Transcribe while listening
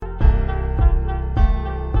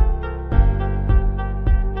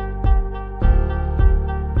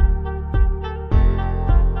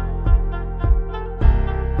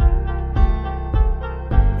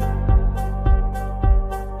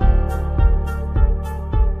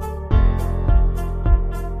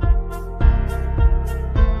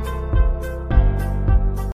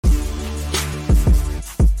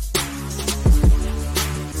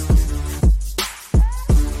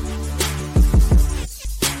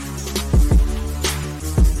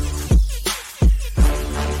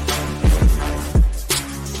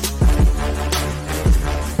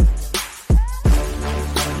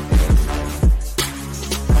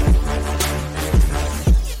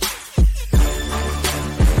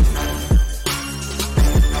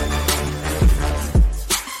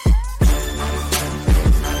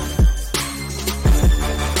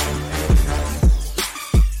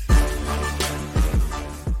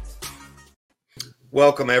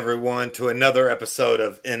Welcome, everyone, to another episode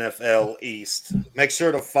of NFL East. Make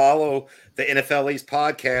sure to follow the NFL East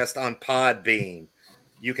podcast on Podbean.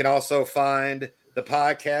 You can also find the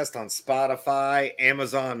podcast on Spotify,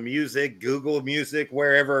 Amazon Music, Google Music,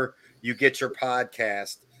 wherever you get your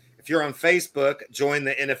podcast. If you're on Facebook, join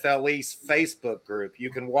the NFL East Facebook group. You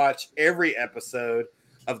can watch every episode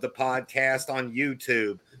of the podcast on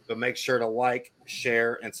YouTube, but make sure to like,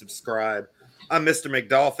 share, and subscribe. I'm Mr.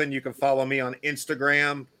 McDolphin. You can follow me on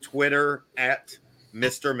Instagram, Twitter at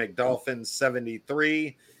Mr.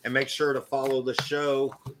 McDolphin73, and make sure to follow the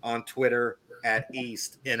show on Twitter at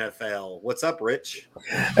East NFL. What's up, Rich?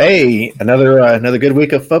 Hey, another good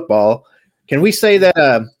week of football. Can we say that?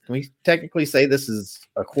 Can we technically say this is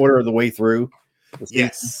a quarter of the way through?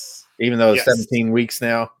 Yes, even though it's 17 weeks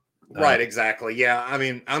now. Right, exactly. Yeah, I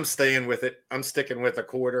mean, I'm staying with it. I'm sticking with a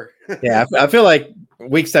quarter. Yeah, I feel like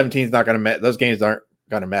week 17 is not going to matter. Those games aren't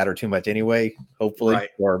going to matter too much anyway. Hopefully, right.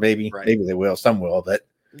 Or maybe they will. Some will, but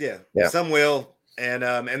yeah, some will, and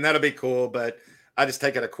that'll be cool. But I just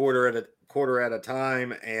take it a quarter at a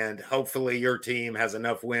time, and hopefully your team has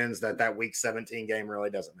enough wins that week 17 game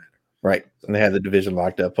really doesn't matter. Right, and they have the division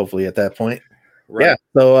locked up. Hopefully at that point. Right. Yeah.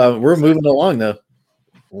 So we're moving along though.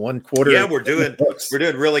 One quarter. Yeah, we're doing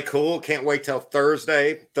really cool. Can't wait till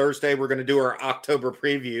Thursday. Thursday, we're going to do our October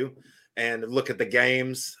preview and look at the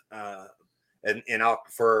games for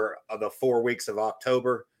the 4 weeks of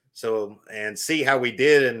October. So, and see how we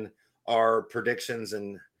did in our predictions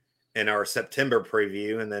and in our September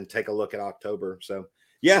preview, and then take a look at October. So,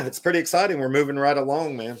 yeah, it's pretty exciting. We're moving right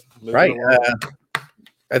along, man.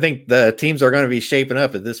 I think the teams are going to be shaping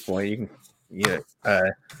up at this point.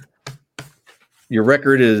 Your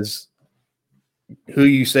record is who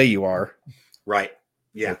you say you are. Right.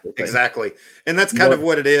 Yeah, exactly. And that's kind of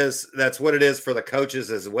what it is. That's what it is for the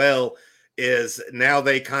coaches as well, is now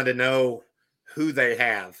they kind of know who they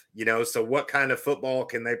have, so what kind of football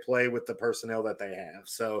can they play with the personnel that they have.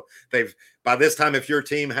 So by this time, if your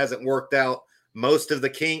team hasn't worked out most of the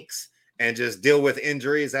kinks and just deal with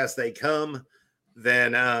injuries as they come,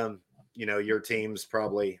 then, your team's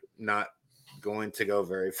probably not going to go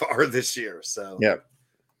very far this year. So yeah,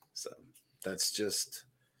 so that's just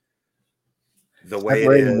the way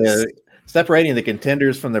it is. Separating the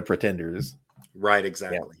contenders from the pretenders. Right,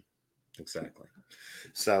 exactly. Yeah. Exactly.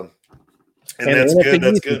 So and that's good.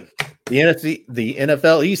 That's good. The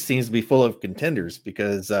NFL East seems to be full of contenders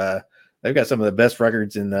because they've got some of the best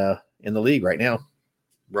records in the league right now.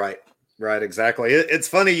 Right, exactly. It's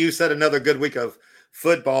funny you said another good week of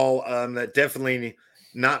football. That definitely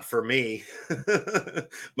not for me.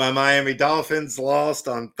 My Miami Dolphins lost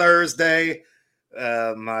on Thursday.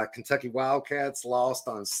 My Kentucky Wildcats lost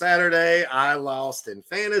on Saturday. I lost in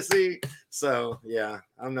fantasy. So, yeah,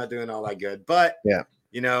 I'm not doing all that good. But, yeah,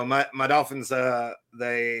 my Dolphins,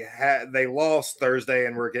 they lost Thursday,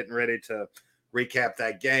 and we're getting ready to recap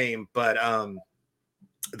that game. But,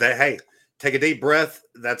 take a deep breath.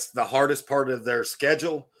 That's the hardest part of their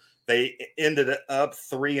schedule. They ended up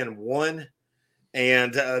 3-1.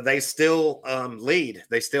 And they still lead.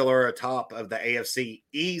 They still are atop of the AFC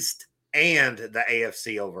East and the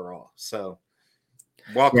AFC overall. So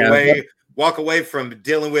walk away from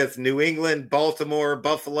dealing with New England, Baltimore,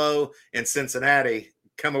 Buffalo, and Cincinnati.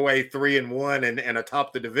 Come away 3-1 and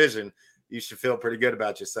atop the division. You should feel pretty good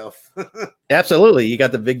about yourself. Absolutely. You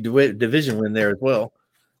got the big division win there as well.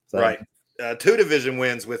 So. Right. 2 division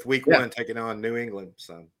wins with week 1 taking on New England.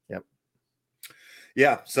 So, yep.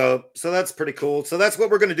 Yeah, so that's pretty cool. So that's what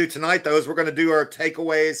we're going to do tonight, though, is we're going to do our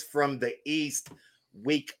takeaways from the East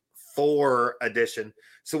Week 4 edition.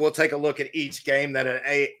 So we'll take a look at each game that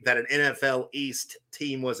an NFL East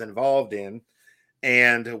team was involved in,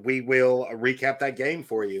 and we will recap that game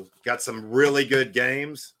for you. Got some really good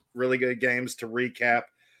games to recap.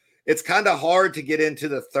 It's kind of hard to get into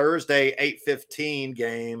the Thursday 8:15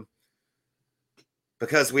 game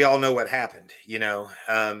because we all know what happened,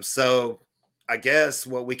 so I guess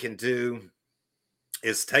what we can do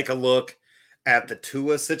is take a look at the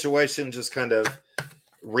Tua situation, just kind of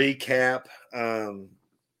recap.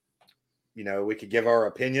 We could give our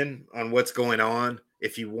opinion on what's going on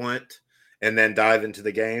if you want, and then dive into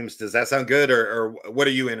the games. Does that sound good, or what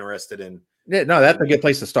are you interested in? Yeah, no, that's a good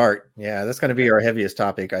place to start. Yeah, that's going to be our heaviest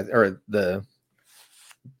topic, or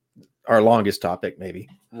our longest topic, maybe.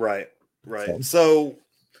 Right. So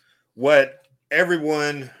what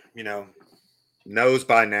everyone, knows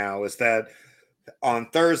by now is that on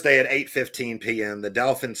Thursday at 8:15 p.m., the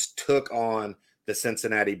Dolphins took on the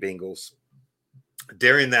Cincinnati Bengals.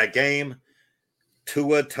 During that game,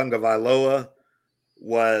 Tua Tagovailoa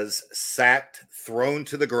was sacked, thrown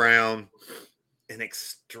to the ground, an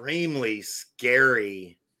extremely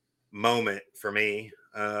scary moment for me.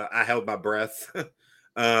 I held my breath.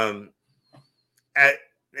 um,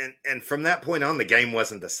 and from that point on, the game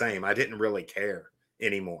wasn't the same. I didn't really care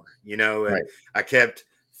anymore, and Right. I kept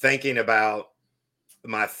thinking about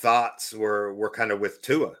my thoughts were kind of with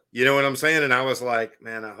Tua. You know what I'm saying? And I was like,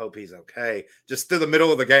 man, I hope he's okay. Just through the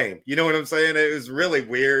middle of the game. You know what I'm saying? It was really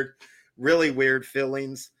weird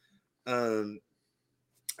feelings. Um,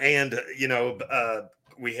 and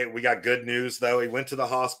we got good news though. He went to the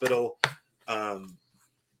hospital.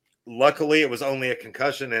 Luckily, it was only a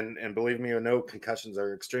concussion, and believe me, I know concussions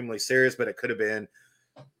are extremely serious, but it could have been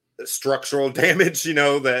structural damage.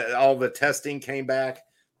 That all the testing came back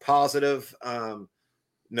positive.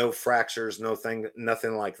 No fractures, nothing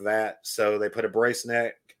like that. So they put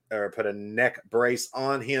a neck brace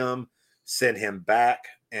on him, sent him back,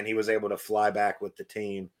 and he was able to fly back with the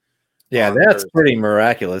team. Yeah, that's pretty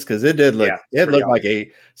miraculous because it did look awesome.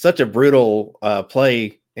 like such a brutal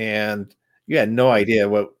play, and you had no idea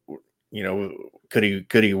what could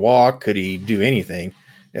he walk, could he do anything?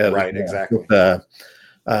 Right, exactly.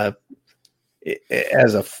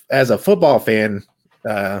 As a football fan,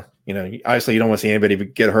 obviously you don't want to see anybody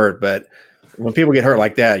get hurt, but when people get hurt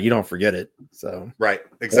like that, you don't forget it. So right,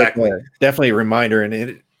 exactly, definitely a reminder.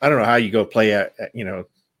 And I don't know how you go play at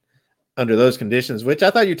under those conditions, which I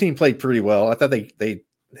thought your team played pretty well. I thought they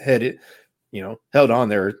had it, held on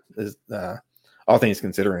there, all things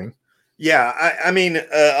considering. Yeah, I mean,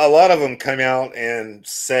 a lot of them came out and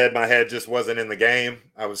said my head just wasn't in the game.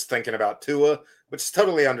 I was thinking about Tua, which is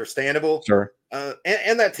totally understandable. Sure.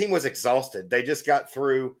 And that team was exhausted. They just got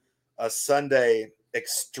through a Sunday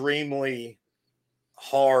extremely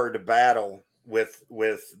hard battle with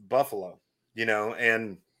Buffalo,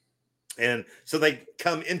 and so they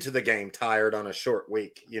come into the game tired on a short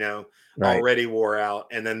week, Right. Already wore out.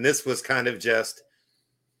 And then this was kind of just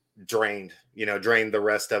drained the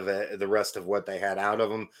rest of it, the rest of what they had out of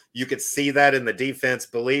them. You could see that in the defense.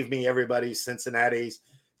 Believe me, everybody, Cincinnati's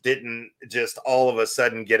didn't just all of a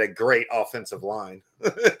sudden get a great offensive line.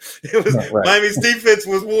 It was right. Miami's defense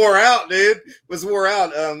was wore out, dude. Was wore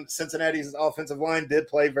out. Cincinnati's offensive line did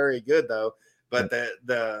play very good though, but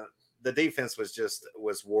the defense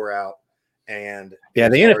was wore out. And yeah,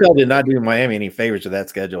 the NFL did not do Miami any favors with that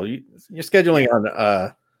schedule. You're scheduling on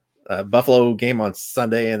a Buffalo game on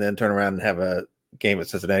Sunday and then turn around and have a game with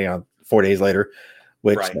Cincinnati on 4 days later,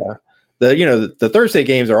 which right. The Thursday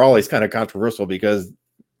games are always kind of controversial because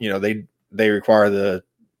they require the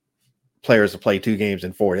players to play 2 games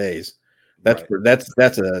in 4 days. That's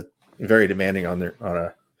a very demanding on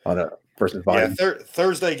a person's body. Yeah,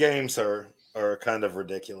 Thursday games are kind of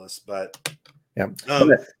ridiculous, but yeah.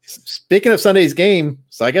 Speaking of Sunday's game,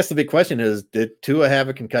 so I guess the big question is, did Tua have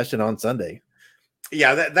a concussion on Sunday?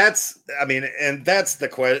 Yeah, that's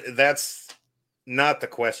not the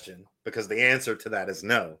question, because the answer to that is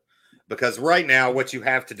no. Because right now what you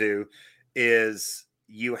have to do is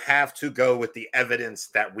you have to go with the evidence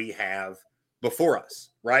that we have before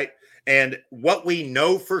us, right? And what we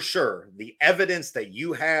know for sure, the evidence that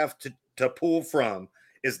you have to pull from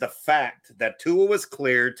is the fact that Tua was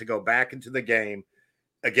cleared to go back into the game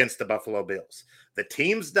against the Buffalo Bills. The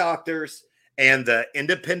team's doctors and the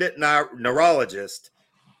independent neurologist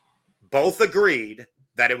both agreed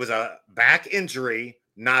that it was a back injury,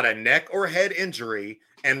 not a neck or head injury,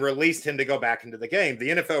 and released him to go back into the game. The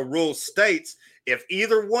NFL rules states if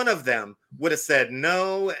either one of them would have said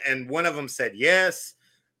no and one of them said yes,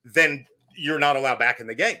 then you're not allowed back in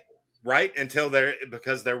the game, right?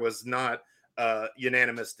 Because there was not a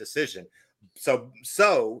unanimous decision.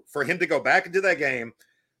 So for him to go back into that game,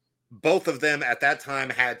 both of them at that time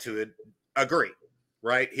had to agree,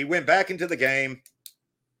 right? He went back into the game.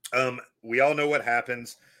 We all know what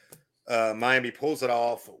happens. Miami pulls it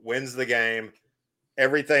off, wins the game.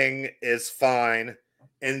 Everything is fine.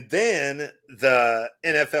 And then the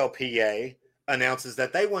NFLPA announces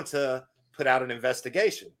that they want to put out an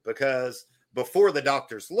investigation, because before the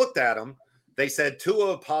doctors looked at him, they said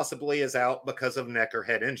Tua possibly is out because of neck or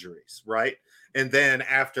head injuries, right? And then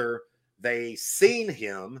after they seen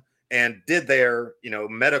him and did their,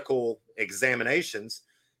 medical examinations,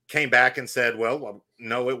 came back and said, well,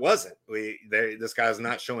 no, it wasn't. This guy's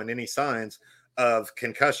not showing any signs of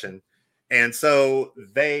concussion. And so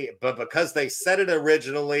but because they said it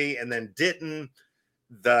originally and then didn't,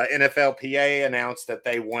 the NFLPA announced that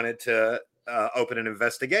they wanted to open an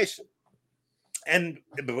investigation. And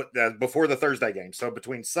before the Thursday game. So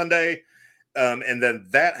between Sunday and then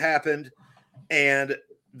that happened, and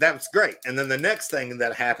that was great. And then the next thing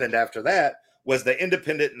that happened after that was the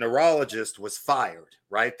independent neurologist was fired,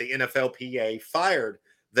 right? The NFLPA fired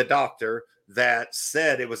the doctor that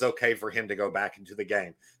said it was okay for him to go back into the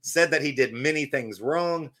game, said that he did many things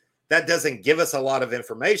wrong. That doesn't give us a lot of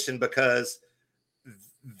information because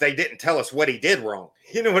they didn't tell us what he did wrong.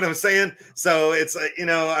 You know what I'm saying? So it's,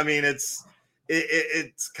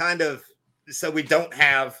 it's kind of, so we don't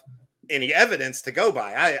have any evidence to go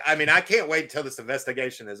by. I mean, I can't wait until this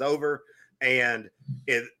investigation is over and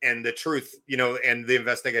the truth, and the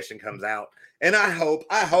investigation comes out. And I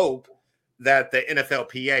hope that the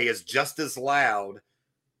NFLPA is just as loud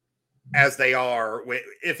as they are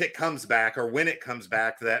if it comes back or when it comes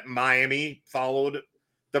back, that Miami followed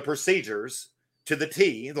the procedures to the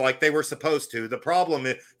T like they were supposed to. The problem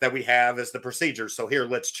that we have is the procedures. So here,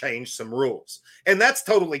 let's change some rules. And that's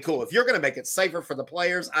totally cool. If you're going to make it safer for the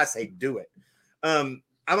players, I say do it. I'm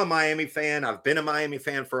a Miami fan. I've been a Miami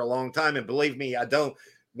fan for a long time. And believe me,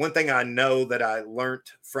 one thing I know that I learned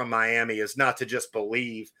from Miami is not to just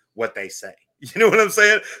believe what they say. You know what I'm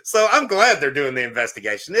saying? So I'm glad they're doing the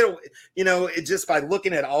investigation. It just by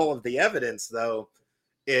looking at all of the evidence, though,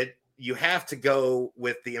 you have to go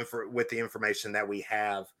with the information that we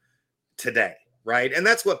have today, right? And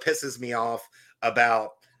that's what pisses me off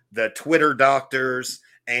about the Twitter doctors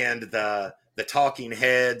and the talking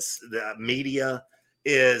heads, the media,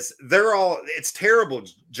 is it's terrible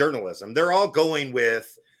journalism. They're all going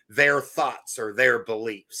with their thoughts or their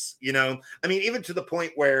beliefs, I mean, even to the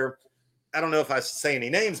point where, I don't know if I say any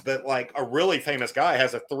names, but like a really famous guy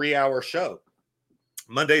has a 3-hour show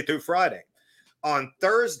Monday through Friday. On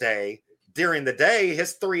Thursday, during the day,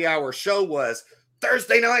 his 3-hour show was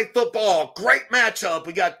Thursday Night Football. Great matchup.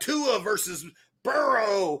 We got Tua versus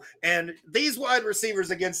Burrow and these wide receivers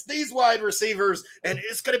against these wide receivers. And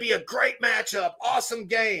it's going to be a great matchup. Awesome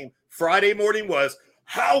game. Friday morning was,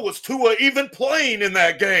 how was Tua even playing in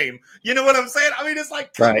that game? You know what I'm saying? I mean, it's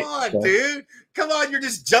like, come on, dude. Come on, you're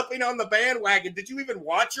just jumping on the bandwagon. Did you even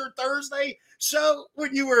watch your Thursday show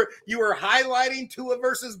when you were highlighting Tua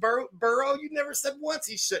versus Burrow? You never said once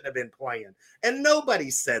he shouldn't have been playing. And nobody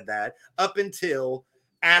said that up until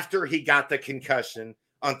after he got the concussion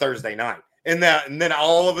on Thursday night. And then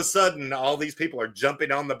all of a sudden, all these people are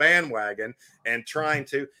jumping on the bandwagon and trying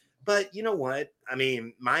to. But you know what? I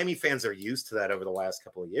mean, Miami fans are used to that over the last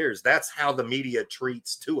couple of years. That's how the media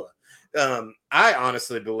treats Tua. I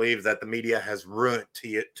honestly believe that the media has ruined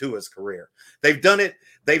Tua's career. They've done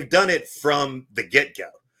it from the get-go.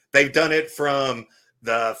 They've done it from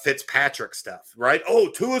the Fitzpatrick stuff, right?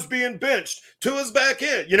 Oh, Tua's being benched. Tua's back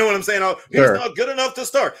in. You know what I'm saying? Oh, he's not good enough to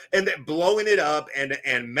start. And then blowing it up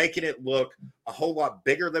and making it look a whole lot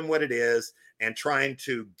bigger than what it is, and trying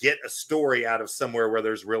to get a story out of somewhere where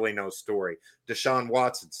there's really no story. Deshaun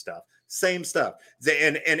Watson stuff, same stuff.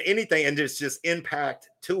 And anything, and just impact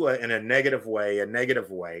Tua in a negative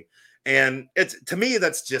way. And to me,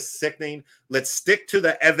 that's just sickening. Let's stick to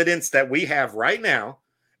the evidence that we have right now.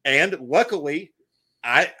 And luckily,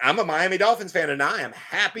 I'm a Miami Dolphins fan, and I am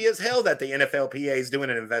happy as hell that the NFLPA is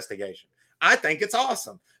doing an investigation. I think it's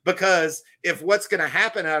awesome, because if what's going to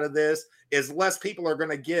happen out of this is less people are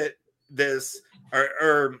going to get this,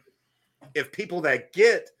 or if people that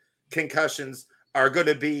get concussions are going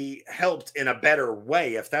to be helped in a better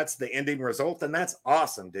way, if that's the ending result, then that's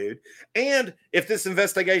awesome, dude. And if this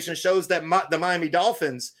investigation shows that the Miami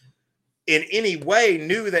Dolphins in any way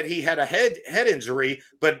knew that he had a head injury,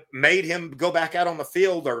 but made him go back out on the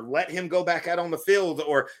field, or let him go back out on the field,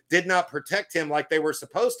 or did not protect him like they were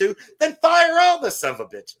supposed to, then fire all the son of a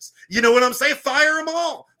bitches. You know what I'm saying? Fire them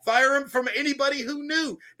all. Fire them from anybody who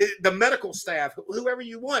knew. The medical staff, whoever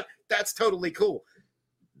you want, that's totally cool.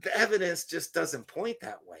 The evidence just doesn't point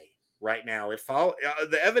that way right now.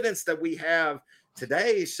 The evidence that we have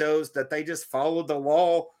today shows that they just followed the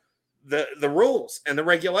law, the rules and the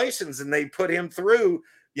regulations, and they put him through,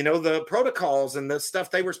 the protocols and the stuff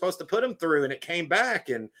they were supposed to put him through, and it came back,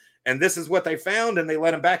 and this is what they found, and they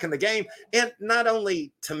let him back in the game. And not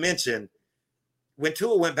only to mention, when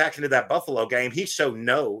Tua went back into that Buffalo game, he showed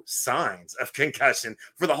no signs of concussion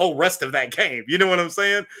for the whole rest of that game. You know what I'm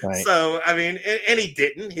saying? Right. So, I mean, and he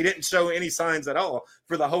didn't show any signs at all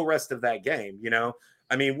for the whole rest of that game.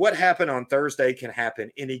 I mean, what happened on Thursday can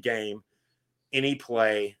happen any game, any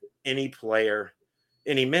play, any player,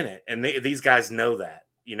 any minute. And these guys know that.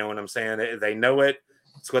 You know what I'm saying? They know it.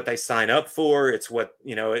 It's what they sign up for. It's what,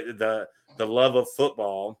 the love of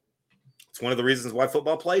football. It's one of the reasons why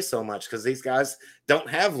football plays so much, because these guys don't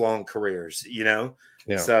have long careers, Yeah.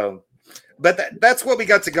 So, but that's what we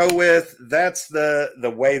got to go with. That's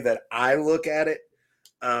the way that I look at it.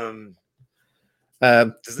 You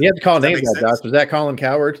had to call names out, Josh. Was that Colin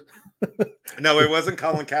Cowherd? No, it wasn't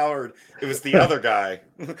Colin Cowherd. It was the other guy,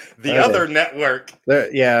 other network.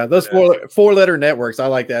 Those four-letter networks. I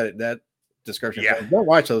like that description. Yeah. Don't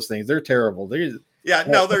watch those things. They're terrible. They're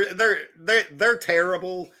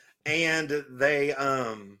terrible, and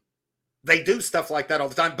they do stuff like that all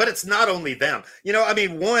the time. But it's not only them. I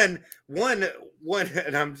mean, one,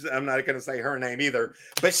 and I'm not going to say her name either,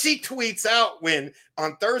 but she tweets out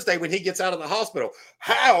on Thursday when he gets out of the hospital,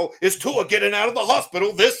 how is Tua getting out of the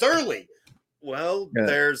hospital this early? Well,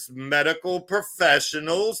 there's medical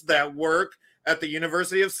professionals that work at the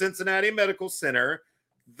University of Cincinnati Medical Center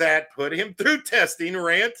that put him through testing,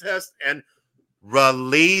 ran tests, and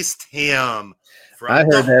released him from I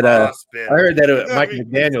heard that Mike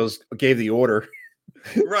McDaniels gave the order.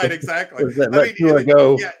 Right, exactly.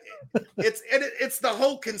 Yeah, it's the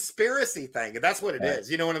whole conspiracy thing. That's what it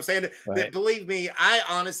is. You know what I'm saying? Right. Believe me,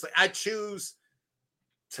 I choose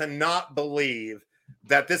to not believe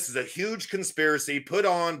that this is a huge conspiracy put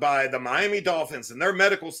on by the Miami Dolphins and their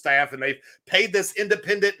medical staff, and they've paid this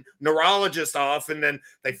independent neurologist off, and then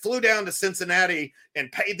they flew down to Cincinnati and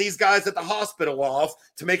paid these guys at the hospital off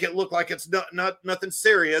to make it look like it's not nothing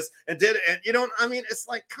serious, and did it. And I mean, it's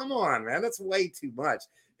like, come on, man, that's way too much.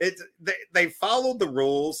 They followed the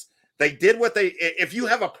rules. They did what if you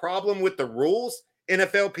have a problem with the rules,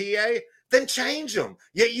 NFLPA, then change them.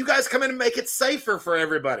 Yeah, you guys come in and make it safer for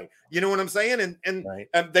everybody. You know what I'm saying? And right.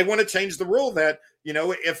 They want to change the rule that,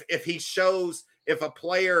 if a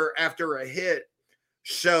player after a hit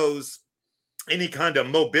shows any kind of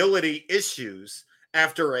mobility issues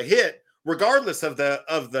after a hit, regardless of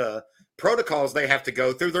the protocols they have to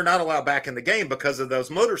go through, they're not allowed back in the game because of those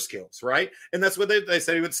motor skills, right? And that's what they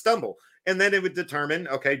said he would stumble. And then it would determine,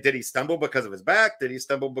 okay, did he stumble because of his back? Did he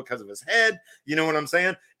stumble because of his head? You know what I'm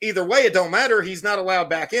saying? Either way, it don't matter. He's not allowed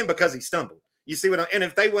back in because he stumbled. You see and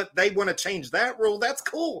if they want to change that rule, that's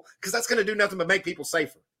cool, because that's going to do nothing but make people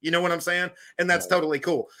safer. You know what I'm saying? And that's totally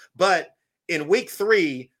cool. But in week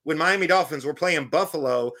 3, when Miami Dolphins were playing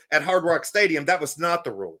Buffalo at Hard Rock Stadium, that was not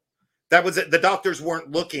the rule. That was it. The doctors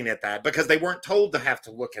weren't looking at that because they weren't told to have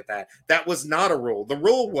to look at that. That was not a rule. The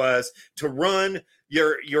rule was to run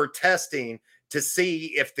your testing to see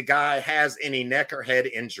if the guy has any neck or head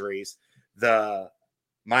injuries. The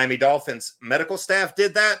Miami Dolphins medical staff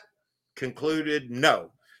did that, concluded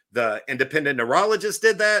no. The independent neurologist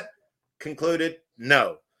did that, concluded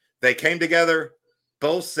no. They came together,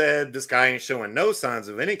 both said this guy ain't showing no signs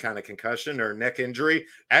of any kind of concussion or neck injury.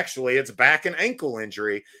 Actually, it's back and ankle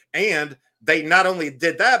injury. And they not only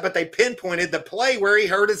did that, but they pinpointed the play where he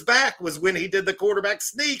hurt his back was when he did the quarterback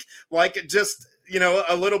sneak, like just,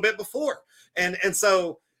 a little bit before. And I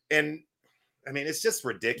mean, it's just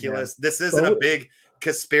ridiculous. Yeah. This isn't a big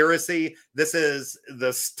conspiracy. This is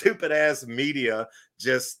the stupid ass media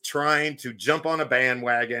just trying to jump on a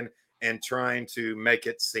bandwagon and trying to make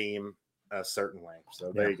it seem a certain way.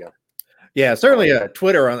 So there you go. Yeah, certainly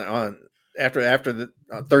Twitter on after the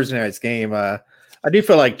Thursday night's game. I do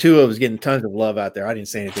feel like Tua was getting tons of love out there. I didn't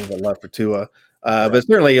say anything but love for Tua, but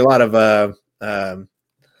certainly a lot of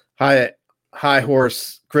high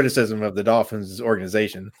horse criticism of the Dolphins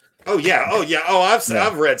organization.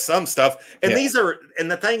 I've read some stuff, and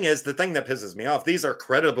the thing that pisses me off, these are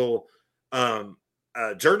credible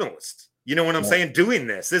journalists. You know what I'm saying? Doing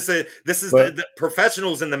this. This is the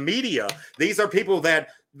professionals in the media. These are people that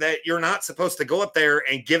you're not supposed to go up there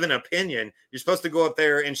and give an opinion. You're supposed to go up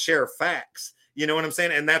there and share facts. You know what I'm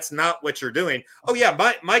saying? And that's not what you're doing. Oh yeah,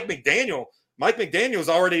 Mike McDaniel's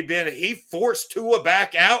already he forced Tua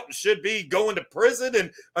back out and should be going to prison.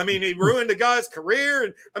 And I mean, he ruined the guy's career.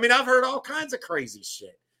 And I mean, I've heard all kinds of crazy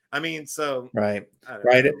shit. I mean, so right.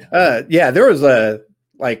 There was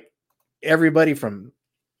everybody from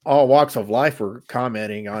all walks of life were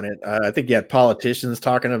commenting on it. I think you had politicians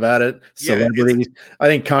talking about it, celebrities. I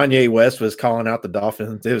think Kanye West was calling out the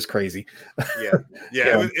Dolphins. It was crazy. It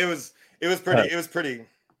was pretty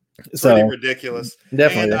ridiculous.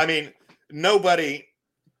 Definitely. And I mean,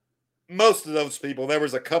 most of those people, there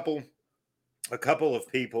was a couple of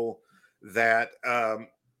people that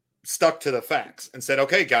stuck to the facts and said,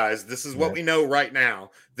 okay, guys, this is what we know right now.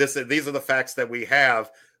 These are the facts that we have.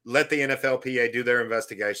 Let the NFLPA do their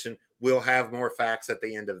investigation. We'll have more facts at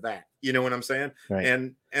the end of that. You know what I'm saying? Right.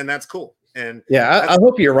 And that's cool. And I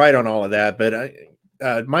hope you're right on all of that. But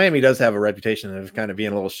Miami does have a reputation of kind of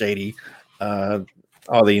being a little shady.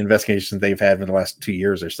 All the investigations they've had in the last 2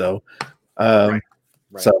 years or so. Right.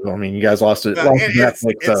 So I mean, you guys lost it.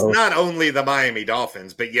 It's not only the Miami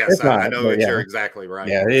Dolphins, but yes, I know that you're exactly right.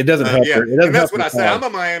 Yeah, it doesn't help. And that's what I say. I'm a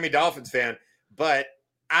Miami Dolphins fan, but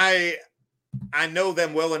I know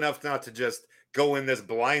them well enough not to just go in this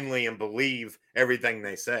blindly and believe everything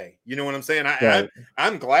they say. You know what I'm saying?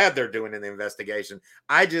 I'm glad they're doing an investigation.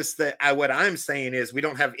 What I'm saying is we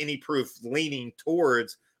don't have any proof leaning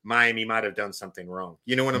towards Miami might have done something wrong.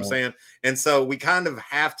 You know what I'm saying? And so we kind of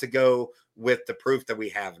have to go with the proof that we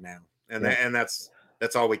have now, and that's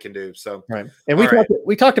all we can do. So right. And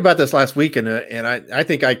we talked about this last week, and I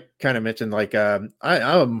think I kind of mentioned like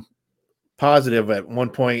I'm positive at one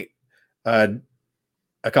point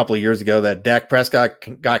a couple of years ago that Dak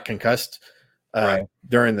Prescott got concussed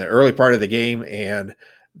during the early part of the game, and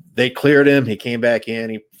they cleared him. He came back in.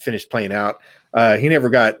 He finished playing out. He never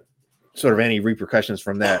got sort of any repercussions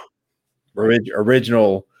from that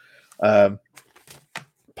original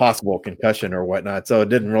possible concussion or whatnot. So it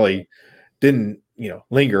didn't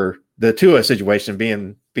linger. The Tua situation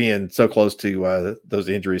being so close to those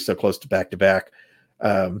injuries, so close to back,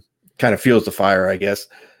 kind of fuels the fire, I guess.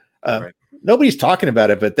 Nobody's talking about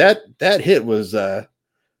it, but that hit was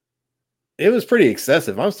it was pretty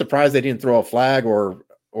excessive. I'm surprised they didn't throw a flag or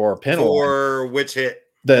a penalty. For which hit?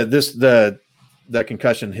 The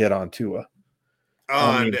concussion hit on Tua.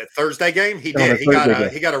 On the Thursday game? He did.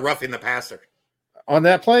 He got a roughing the passer. On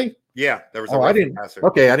that play? Yeah, there was a roughing passer.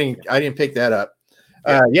 Okay, I didn't pick that up.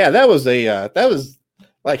 That was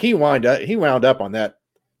like he wound up on that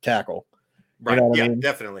tackle. Right. You know I mean?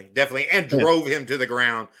 Definitely. And drove him to the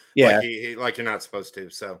ground. Yeah. Like you're not supposed to.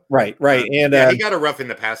 So right. And he got a roughing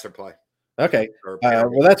the passer play. Okay.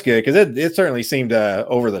 Well, that's good because it certainly seemed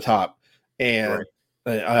over the top. And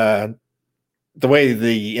the way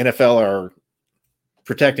the NFL are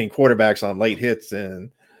protecting quarterbacks on late hits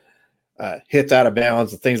and hits out of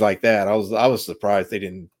bounds and things like that, I was surprised he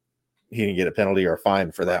didn't get a penalty or a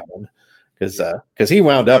fine for that one. Because he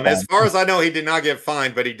wound up. As far as I know, he did not get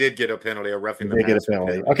fined, but he did get a penalty, a roughing the passer. Get a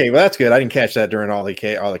penalty. Okay, well that's good. I didn't catch that during all the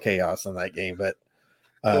chaos in that game, but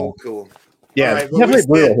cool. Yeah, definitely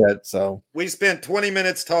brutal hit. So we spent 20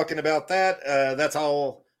 minutes talking about that. That's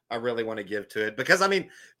all I really want to give to it because I mean,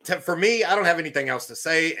 for me, I don't have anything else to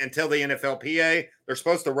say until the NFLPA. They're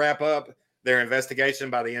supposed to wrap up their investigation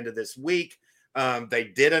by the end of this week.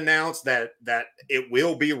 They did announce that it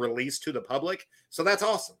will be released to the public, so that's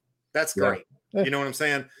awesome. That's great. Yeah. You know what I'm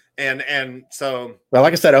saying? And so, well,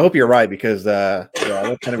 like I said, I hope you're right because that's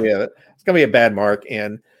gonna be a bad mark.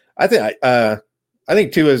 And I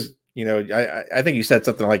think too is I think you said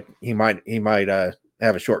something like he might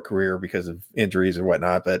have a short career because of injuries or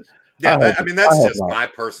whatnot. But yeah, that's just my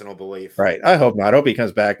personal belief. Right. I hope not. I hope he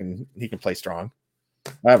comes back and he can play strong.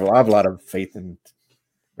 I have a lot of faith in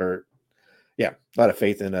Tua.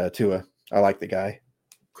 I like the guy.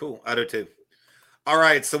 Cool. I do too. All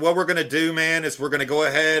right, so what we're going to do, man, is we're going to go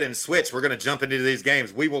ahead and switch. We're going to jump into these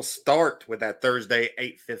games. We will start with that Thursday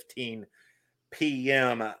 8:15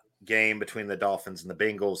 p.m. game between the Dolphins and the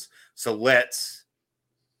Bengals. So let's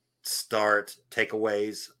start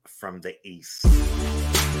takeaways from the East.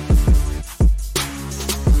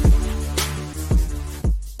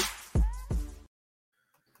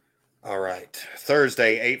 All right,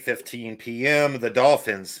 Thursday 8:15 p.m. The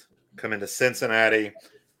Dolphins come into Cincinnati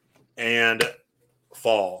and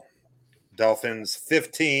fall. Dolphins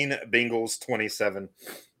 15, Bengals 27.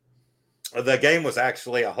 The game was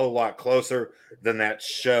actually a whole lot closer than that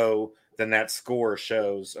score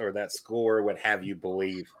shows, or that score would have you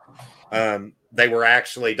believe. Dolphins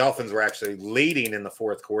were actually leading in the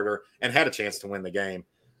fourth quarter and had a chance to win the game.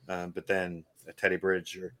 But then a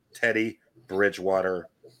Teddy Bridgewater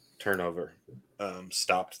turnover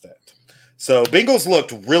stopped that. So Bengals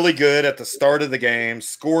looked really good at the start of the game,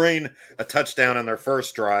 scoring a touchdown on their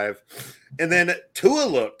first drive. And then Tua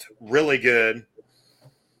looked really good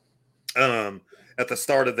at the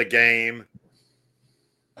start of the game.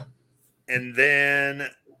 And then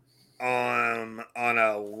on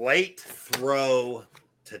a late throw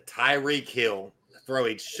to Tyreek Hill, a throw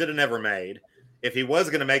he should have never made. If he was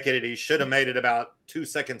going to make it, he should have made it about 2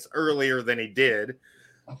 seconds earlier than he did.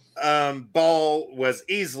 Ball was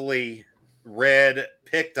easily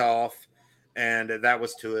picked off, and that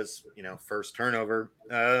was Tua's first turnover.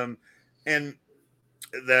 And then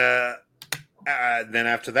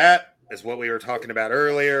after that is what we were talking about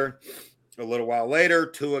earlier. A little while later,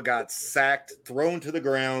 Tua got sacked, thrown to the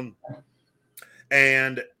ground,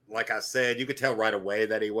 and like I said, you could tell right away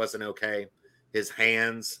that he wasn't okay. His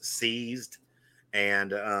hands seized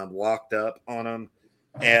and locked up on him.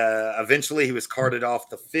 Eventually, he was carted off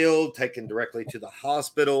the field, taken directly to the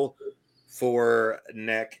hospital for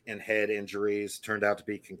neck and head injuries. Turned out to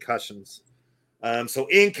be concussions. So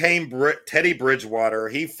in came Teddy Bridgewater.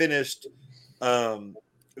 He finished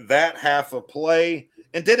that half of play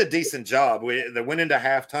and did a decent job. They went into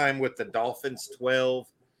halftime with the Dolphins 12,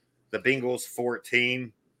 the Bengals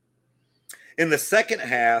 14. In the second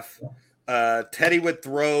half, Teddy would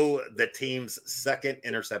throw the team's second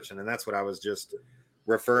interception, and that's what I was just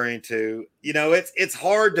referring to, it's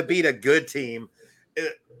hard to beat a good team.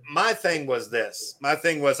 My thing was this. My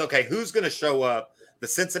thing was, okay, who's going to show up? The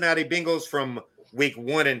Cincinnati Bengals from week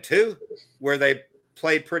 1 and 2, where they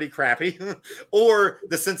played pretty crappy, or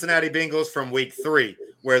the Cincinnati Bengals from week 3,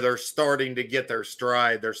 where they're starting to get their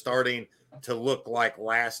stride. They're starting to look like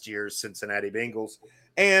last year's Cincinnati Bengals.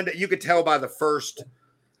 And you could tell by the first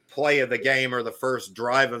play of the game or the first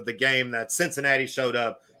drive of the game that Cincinnati showed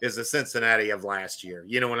up is the Cincinnati of last year.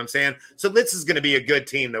 You know what I'm saying? So this is going to be a good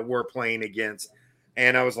team that we're playing against.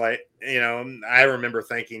 And I was like, I remember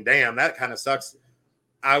thinking, damn, that kind of sucks.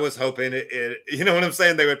 I was hoping you know what I'm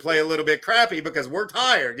saying, they would play a little bit crappy because we're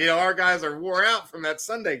tired. Our guys are wore out from that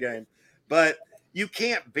Sunday game. But you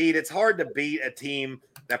can't beat. It's hard to beat a team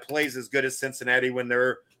that plays as good as Cincinnati when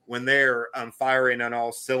they're firing on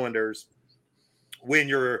all cylinders. When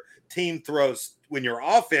your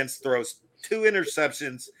offense throws 2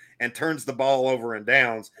 interceptions and turns the ball over and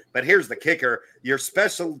downs. But here's the kicker: your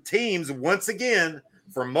special teams, once again,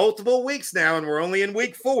 for multiple weeks now, and we're only in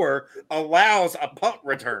week 4, allows a punt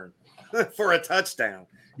return for a touchdown.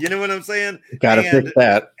 You know what I'm saying? Got to fix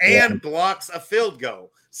that. And blocks a field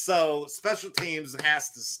goal. So special teams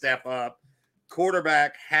has to step up.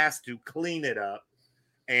 Quarterback has to clean it up.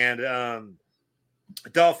 And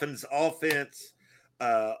Dolphins offense,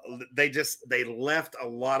 they left a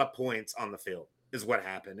lot of points on the field is what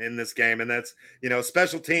happened in this game. And that's,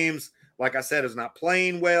 special teams, like I said, is not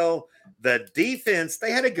playing well. The defense,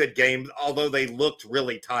 they had a good game, although they looked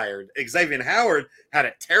really tired. Xavier Howard had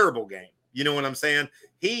a terrible game. You know what I'm saying?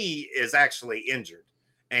 He is actually injured,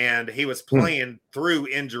 and he was playing through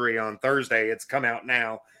injury on Thursday. It's come out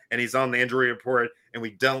now, and he's on the injury report, and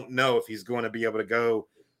we don't know if he's going to be able to go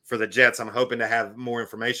for the Jets. I'm hoping to have more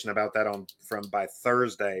information about that by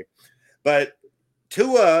Thursday. But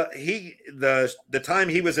Tua, the time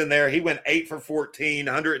he was in there, he went 8 for 14,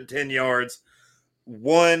 110 yards,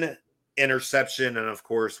 1 interception, and of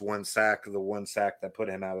course 1 sack, the 1 sack that put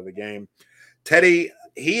him out of the game. Teddy,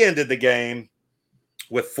 he ended the game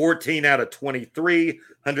with 14 out of 23,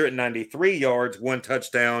 193 yards, 1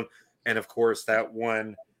 touchdown, and of course that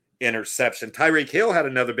 1 interception. Tyreek Hill had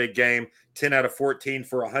another big game, 10 out of 14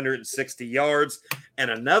 for 160 yards,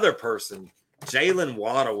 and another person, Jalen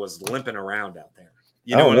Waddle, was limping around out there.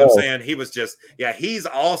 You know what I'm saying? He was just, he's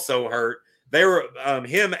also hurt. They were,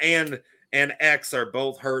 him and X are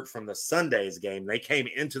both hurt from the Sunday's game. They came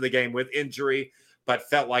into the game with injury, but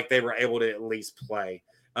felt like they were able to at least play.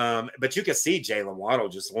 But you could see Jalen Waddle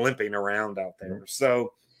just limping around out there.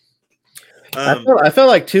 So I felt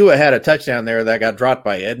like Tua had a touchdown there that got dropped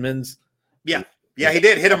by Edmonds. Yeah, he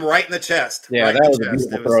did hit him right in the chest. Yeah, right that was a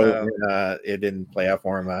beautiful throw. It didn't play out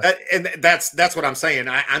for him. And that's what I'm saying.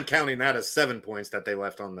 I'm counting that as 7 points that they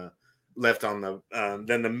left on the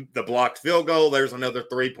then the blocked field goal. There's another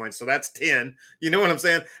 3 points, so that's 10. You know what I'm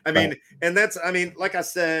saying? Like I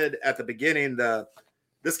said at the beginning,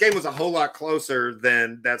 this game was a whole lot closer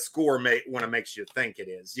than that score makes you think it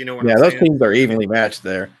is. You know what I'm saying? Yeah, those teams are evenly matched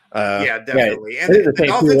there. Definitely. And the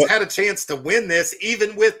Dolphins had a chance to win this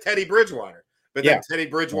even with Teddy Bridgewater. But then Teddy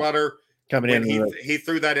Bridgewater coming in, he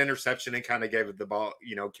threw that interception and kind of gave it the ball,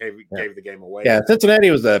 gave the game away. Yeah, Cincinnati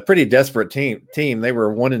was a pretty desperate team. They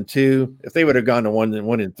were 1-2. If they would have gone to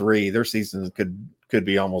 1-3, their season could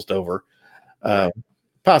be almost over.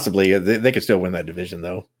 Possibly, they could still win that division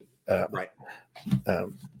though. Right.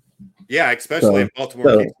 Especially if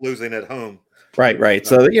Baltimore keeps losing at home. Right.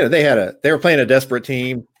 So they were playing a desperate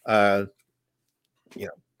team.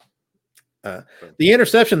 The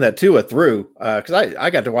interception that Tua threw, because I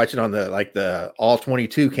got to watch it on the all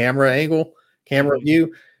 22 camera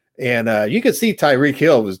view, and you could see Tyreek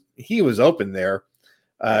Hill was open there.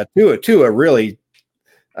 Tua really,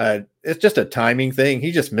 it's just a timing thing.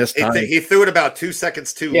 He just missed time. He threw it about 2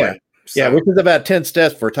 seconds too late. So. Which is about 10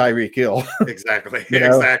 steps for Tyreek Hill. Exactly.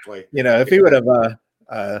 Exactly. If he would have,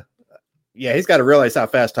 he's got to realize how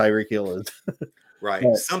fast Tyreek Hill is. Right.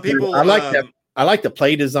 Some people, I like that. I like the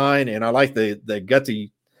play design, and I like the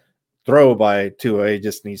gutsy throw by Tua. He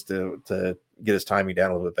just needs to get his timing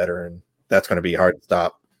down a little bit better, and that's going to be hard to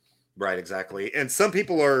stop. Right, exactly. And some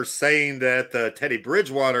people are saying that the Teddy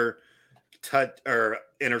Bridgewater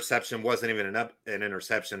interception wasn't even an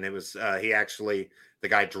interception. It was the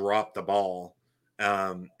guy dropped the ball,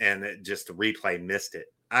 and it just the replay missed it.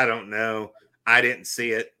 I don't know. I didn't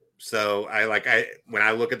see it. So when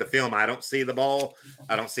I look at the film, I don't see the ball.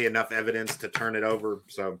 I don't see enough evidence to turn it over.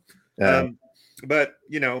 So, but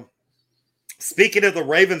speaking of the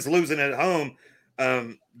Ravens losing at home,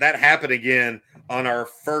 that happened again on our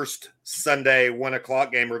first Sunday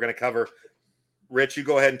 1:00 game we're going to cover. Rich, you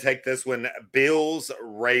go ahead and take this one. Bills,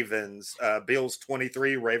 Ravens. Bills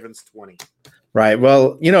 23, Ravens 20. Right.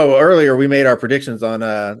 Well, earlier we made our predictions on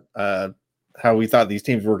how we thought these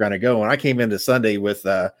teams were going to go, and I came into Sunday with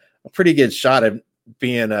a pretty good shot at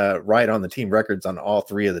being right on the team records on all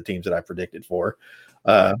three of the teams that I predicted for,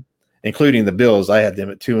 including the Bills. I had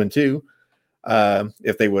them at 2-2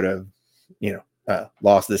 if they would have,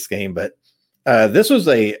 lost this game. But this was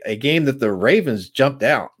a game that the Ravens jumped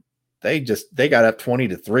out. They got up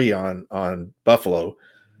 20-3 on Buffalo.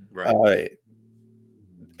 Right.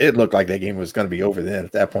 It looked like that game was going to be over then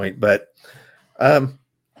at that point, but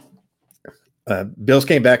Bills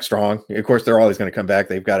came back strong. Of course, they're always going to come back.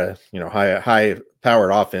 They've got a high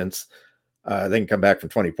powered offense. They can come back from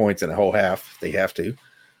 20 points in a whole half if they have to.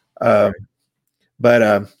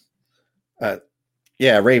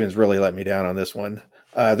 Ravens really let me down on this one.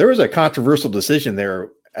 There was a controversial decision there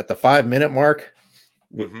at the 5-minute mark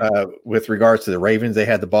with regards to the Ravens. They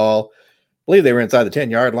had the ball. I believe they were inside the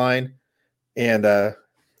 10-yard line, and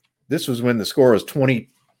this was when the score was 20-20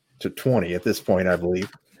 at this point, I believe.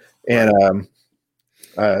 And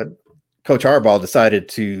Coach Harbaugh decided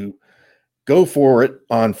to go for it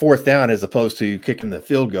on 4th down as opposed to kicking the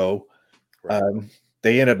field goal.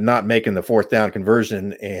 They ended up not making the 4th down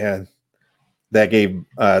conversion, and that gave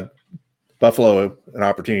Buffalo an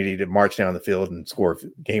opportunity to march down the field and score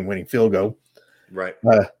a game-winning field goal. Right.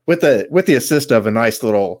 With the assist of a nice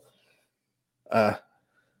little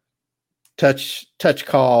touch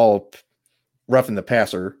call, roughing the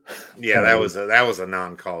passer. Yeah, that was a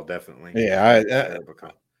non-call, definitely. Yeah,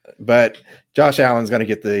 but Josh Allen's going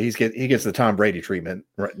to get he gets the Tom Brady treatment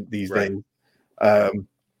these days. A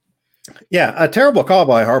terrible call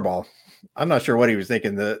by Harbaugh. I'm not sure what he was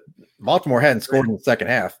thinking. The Baltimore hadn't scored in the second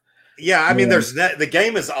half. Yeah, I mean, the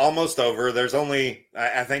game is almost over. There's only,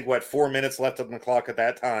 I think, 4 minutes left on the clock at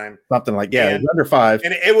that time. Something like it was under 5.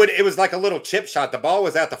 And it was like a little chip shot. The ball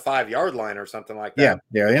was at the 5-yard line or something like that.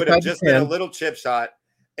 Yeah. It would have just been a little chip shot,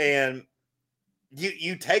 and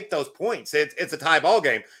you take those points. It's a tie ball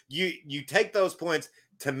game. You take those points.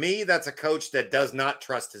 To me, that's a coach that does not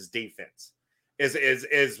trust his defense. Because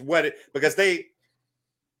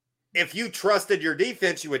if you trusted your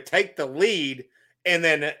defense, you would take the lead and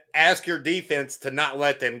then ask your defense to not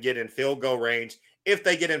let them get in field goal range. If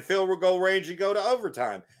they get in field goal range, you go to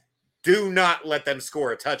overtime. Do not let them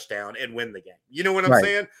score a touchdown and win the game. You know what I'm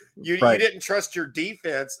saying? You didn't trust your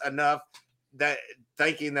defense enough that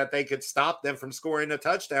thinking that they could stop them from scoring a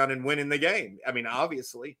touchdown and winning the game. I mean,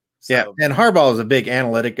 obviously. So. Yeah, and Harbaugh is a big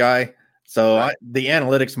analytic guy. So the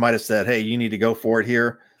analytics might have said, hey, you need to go for it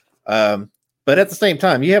here. But at the same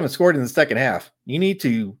time, you haven't scored in the second half. You need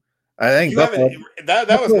to – I think that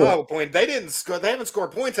was my whole point. They didn't score. They haven't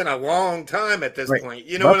scored points in a long time at this point.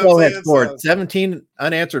 You know Buffalo what I'm saying? Had scored 17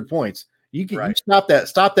 unanswered points. You stop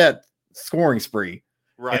that scoring spree.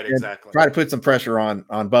 Right, exactly. Try to put some pressure on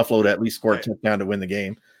Buffalo to at least score a touchdown to win the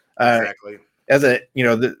game. Exactly. As a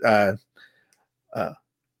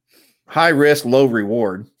high risk, low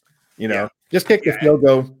reward. Just kick the field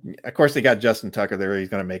goal. Of course, they got Justin Tucker there. He's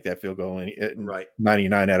going to make that field goal.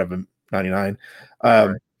 99 out of 99.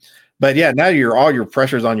 But now all your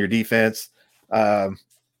pressure's on your defense to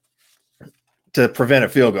prevent a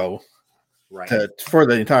field goal. For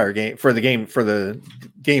the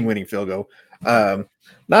game winning field goal.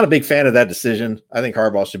 Not a big fan of that decision. I think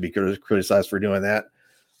Harbaugh should be criticized for doing that.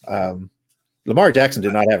 Lamar Jackson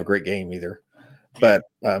did not have a great game either, but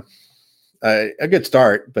a good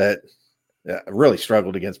start, but really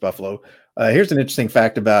struggled against Buffalo. Here's an interesting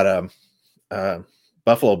fact about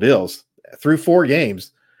Buffalo Bills. Through 4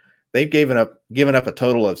 games, they've given up a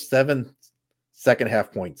total of 7 second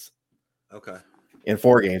half points. Okay. In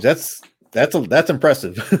 4 games. That's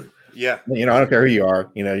impressive. Yeah. I don't care who you are.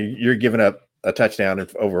 You're giving up a touchdown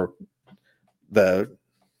over the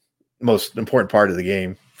most important part of the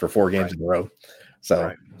game for 4 games in a row.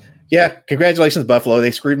 So, congratulations, Buffalo.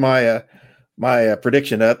 They screwed my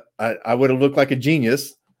prediction up. I would have looked like a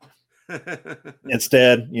genius.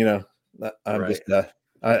 Instead, I'm just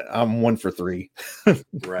I'm 1 for 3.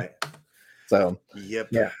 Right. So yep.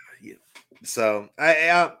 Yeah. So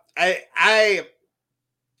I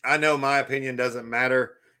know my opinion doesn't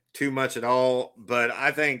matter too much at all, but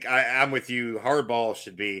I think I'm with you. Harbaugh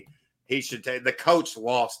he should take. The coach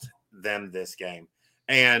lost them this game,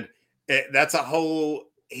 and that's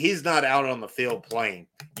he's not out on the field playing.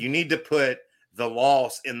 You need to put the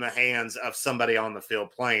loss in the hands of somebody on the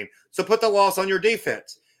field playing. So put the loss on your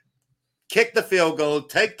defense. Kick the field goal,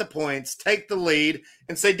 take the points, take the lead,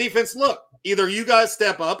 and say, defense, look, either you guys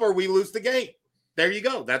step up or we lose the game. There you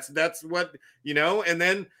go. That's what, and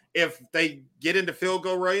then if they get into field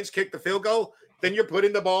goal range, kick the field goal, then you're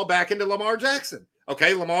putting the ball back into Lamar Jackson.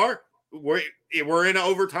 Okay, Lamar, we're in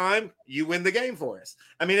overtime. You win the game for us.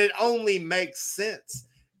 I mean, it only makes sense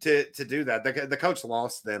to do that. The coach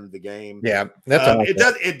lost them the game. Yeah, that's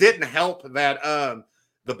it didn't help that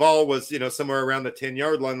the ball was somewhere around the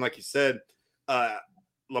 10-yard line, like you said.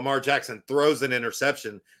 Lamar Jackson throws an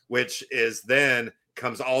interception, which is then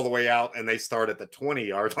comes all the way out, and they start at the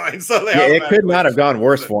 20-yard line. So it could not have gone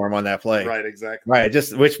worse for him on that play. Right, exactly. Right,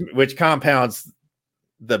 just which compounds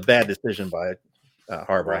the bad decision by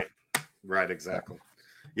Harbaugh. Right, exactly.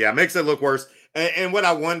 Yeah, it makes it look worse. And what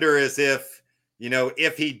I wonder is if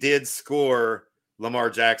he did score, Lamar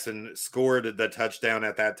Jackson scored the touchdown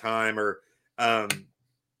at that time, or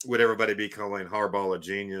would everybody be calling Harbaugh a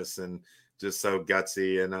genius and just so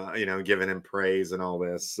gutsy and giving him praise and all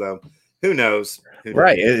this? So who knows?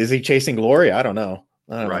 Right? Is he chasing glory? I don't know.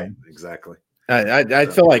 Exactly. I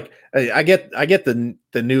feel like I get the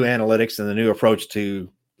new analytics and the new approach to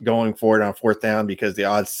going forward on fourth down, because the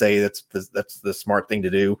odds say that's the smart thing to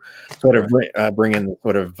do. Sort of bring in the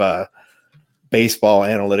sort of baseball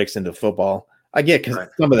analytics into football. I get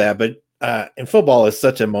some of that, but in football is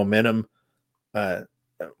such a momentum.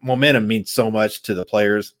 Momentum means so much to the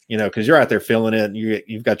players, because you're out there feeling it and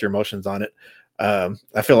you've got your emotions on it.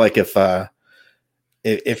 I feel like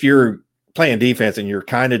if you're playing defense and you're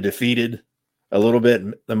kind of defeated a little bit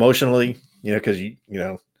emotionally, because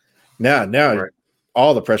now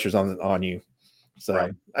all the pressure's on you.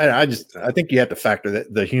 So I think you have to factor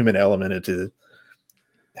the human element into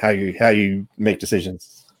how you make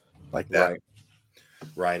decisions like that.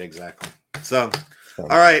 Right, exactly. So, all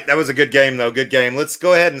right, that was a good game, though. Good game. Let's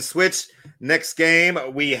go ahead and switch. Next game,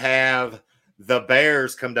 we have the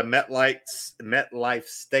Bears come to MetLife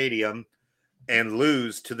Stadium and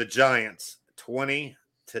lose to the Giants 20-12.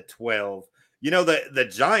 The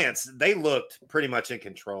Giants, they looked pretty much in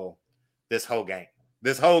control this whole game.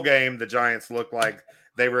 The Giants looked like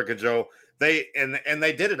they were in control. They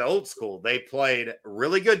did it old school. They played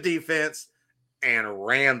really good defense and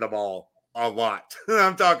ran the ball a lot.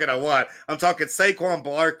 I'm talking a lot. I'm talking Saquon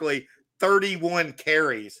Barkley, 31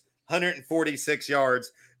 carries, 146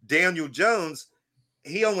 yards. Daniel Jones,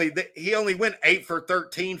 he only went 8 for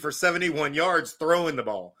 13 for 71 yards throwing the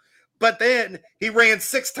ball. But then he ran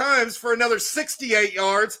 6 times for another 68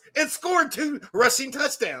 yards and scored 2 rushing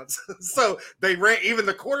touchdowns. So they ran, even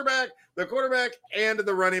the quarterback and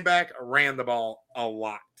the running back ran the ball a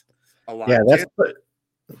lot.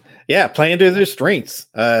 Yeah, playing to their strengths.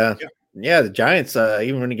 The Giants,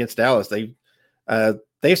 even when against Dallas, they've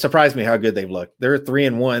surprised me how good they've looked. They're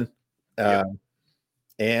 3-1,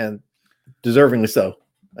 and deservingly so,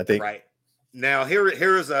 I think. Right. Now,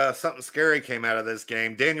 here's something scary came out of this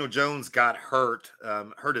game. Daniel Jones got hurt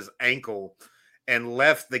his ankle, and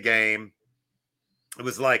left the game. It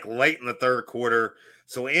was like late in the third quarter.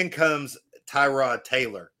 So in comes Tyrod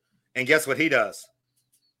Taylor. And guess what he does?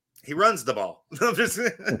 He runs the ball.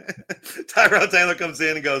 Tyrod Taylor comes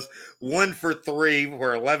in and goes 1 for 3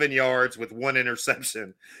 for 11 yards with 1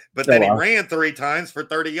 interception. But then he ran 3 times for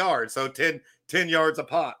 30 yards. So 10 yards a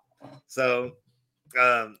pop. So,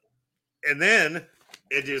 and then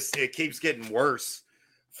it keeps getting worse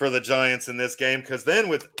for the Giants in this game, because then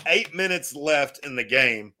with 8 minutes left in the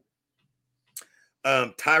game,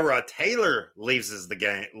 Tyrod Taylor leaves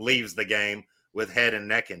the game with head and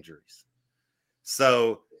neck injuries.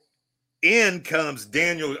 So in comes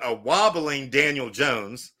a wobbling Daniel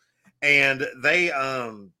Jones, and they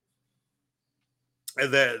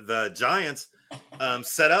the Giants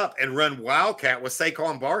set up and run Wildcat with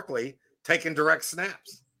Saquon Barkley taking direct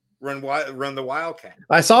snaps. Run the Wildcat.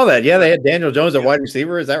 I saw that. Yeah, they had Daniel Jones at wide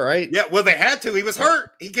receiver. Is that right? Yeah. Well, they had to. He was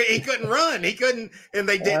hurt. He couldn't run. He couldn't. And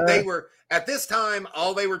they did. They were at this time.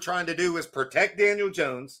 All they were trying to do was protect Daniel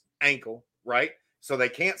Jones' ankle. Right. So they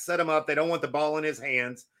can't set him up. They don't want the ball in his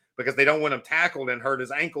hands because they don't want him tackled and hurt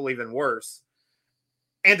his ankle even worse.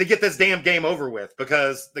 And to get this damn game over with,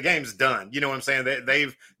 because the game's done. You know what I'm saying?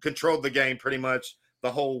 They've controlled the game pretty much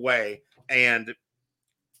the whole way, and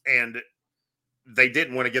they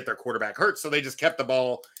didn't want to get their quarterback hurt, so they just kept the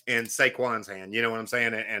ball in Saquon's hand. You know what I'm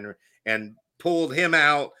saying? And pulled him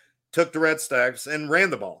out, took the red steps, and ran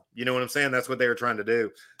the ball. You know what I'm saying? That's what they were trying to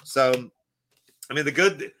do. So, I mean, the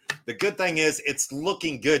good thing is it's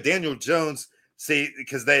looking good. Daniel Jones,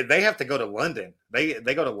 because they have to go to London. They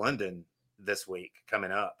go to London this week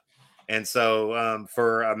coming up, and so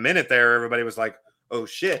for a minute there, everybody was like, "Oh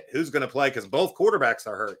shit, who's going to play?" Because both quarterbacks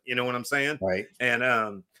are hurt. You know what I'm saying? Right.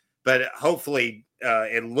 And but hopefully,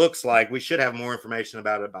 it looks like we should have more information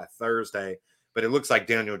about it by Thursday. But it looks like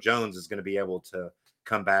Daniel Jones is going to be able to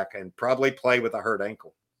come back and probably play with a hurt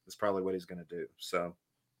ankle. That's probably what he's going to do. So,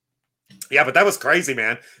 Yeah, but that was crazy,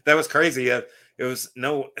 man. That was crazy. It was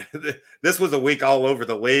this was a week all over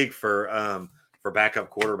the league for backup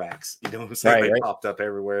quarterbacks. You know what I'm saying? They popped up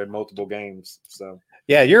everywhere in multiple games. So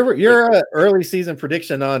yeah, your early season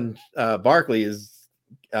prediction on Barkley is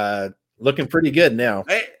looking pretty good now.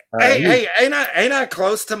 Hey, ain't I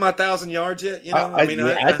close to my 1,000 yards yet? You know, I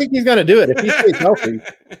think he's going to do it if he stays healthy.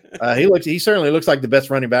 He certainly looks like the best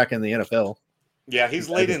running back in the NFL. Yeah, he's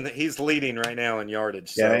leading. He's leading right now in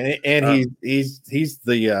yardage. So. Yeah, and he's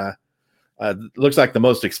the looks like the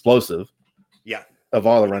most explosive. Yeah, of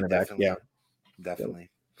all the running backs. Yeah, definitely.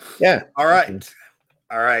 Yeah. All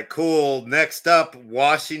right. Cool. Next up,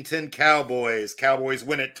 Washington Cowboys. Cowboys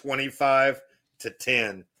win it 25-10.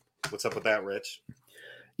 What's up with that, Rich?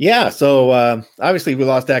 Yeah. So obviously we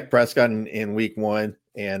lost Dak Prescott in week 1,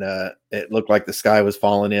 and it looked like the sky was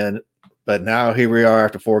falling in. But now here we are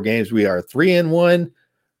after 4 games. We are 3-1,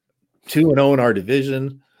 2-0 in our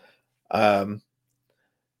division.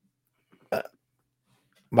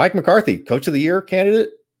 Mike McCarthy, Coach of the Year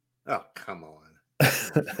candidate. Oh, come on.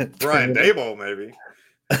 Brian Daboll, maybe.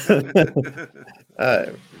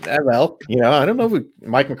 Well, I don't know if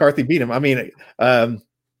Mike McCarthy beat him. I mean,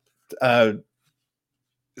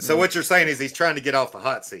 so what you're saying is he's trying to get off the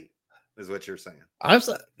hot seat, is what you're saying. I'll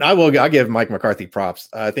give Mike McCarthy props.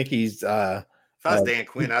 I think he's. If I was Dan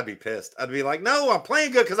Quinn, I'd be pissed. I'd be like, no, I'm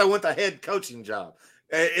playing good because I want the head coaching job.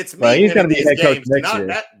 It's me. He's going to be head coach next not year.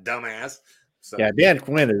 That dumbass. So. Yeah, Dan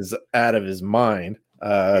Quinn is out of his mind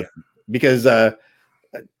because I'll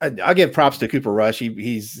give props to Cooper Rush.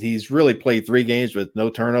 He's really played 3 games with no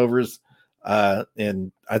turnovers,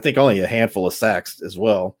 and I think only a handful of sacks as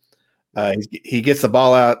well. He gets the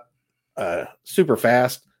ball out super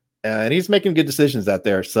fast, and he's making good decisions out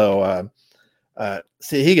there. So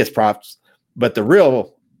see, he gets props, but the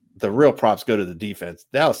real props go to the defense.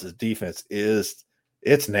 Dallas's defense it's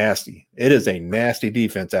nasty. It is a nasty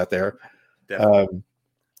defense out there.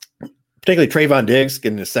 Particularly Trayvon Diggs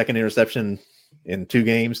getting his 2nd interception in 2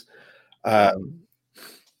 games.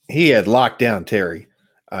 He had locked down Terry.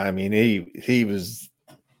 I mean, he was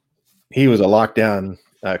a lockdown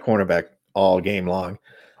cornerback all game long.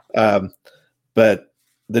 But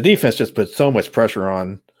the defense just put so much pressure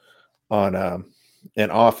on an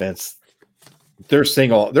offense.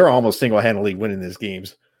 They're almost single-handedly winning these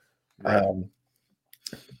games. Right.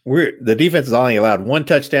 The defense has only allowed 1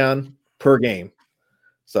 touchdown per game.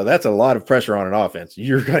 So that's a lot of pressure on an offense.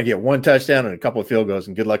 You're going to get 1 touchdown and a couple of field goals,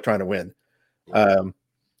 and good luck trying to win.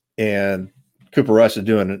 And Cooper Rush is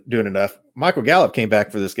doing enough. Michael Gallup came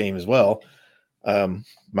back for this game as well, and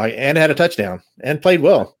had a touchdown and played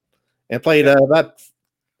well, and played about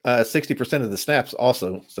 60% of the snaps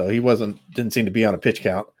also. So he didn't seem to be on a pitch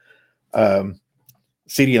count.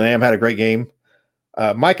 CeeDee Lamb had a great game.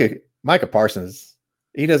 Micah Parsons,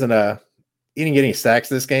 he didn't get any sacks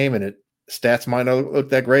this game, and stats might not look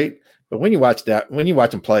that great, but when you watch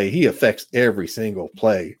him play, he affects every single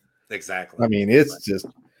play. Exactly. I mean, it's just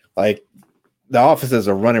like the offenses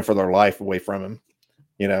are running for their life away from him,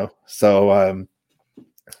 So,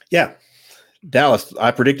 yeah, Dallas,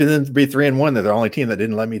 I predicted them to be 3-1. They're the only team that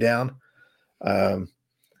didn't let me down.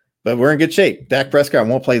 But we're in good shape. Dak Prescott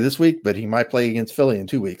won't play this week, but he might play against Philly in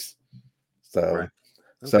 2 weeks. So, right.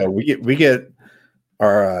 Okay. So we get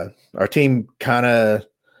our team kind of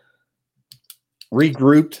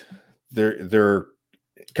regrouped. They're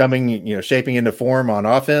coming, shaping into form on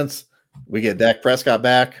offense. We get Dak Prescott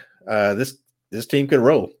back. This team could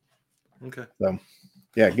roll. Okay. So,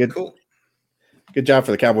 yeah, good. Cool. Good job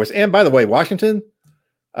for the Cowboys. And by the way, Washington,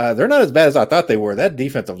 they're not as bad as I thought they were. That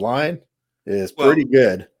defensive line is pretty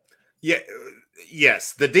good. Yeah.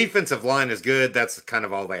 Yes, the defensive line is good. That's kind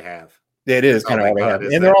of all they have. It is kind of all they have,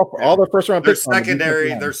 and they're all their first round picks.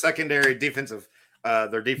 Their secondary defensive.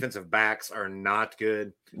 Their defensive backs are not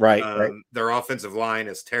good. Right. Their offensive line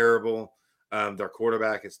is terrible. Their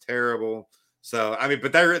quarterback is terrible. So I mean,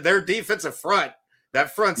 but their defensive front,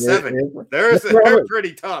 that front seven, they're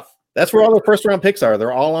pretty tough. That's where all the first round picks are.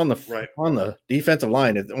 They're all on the defensive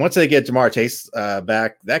line. Once they get Jamar Chase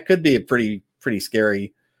back, that could be a pretty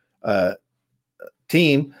scary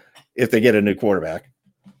team if they get a new quarterback.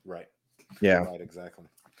 Right. Yeah. Right. Exactly.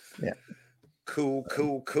 Yeah. Cool.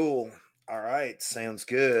 All right. Sounds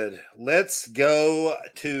good. Let's go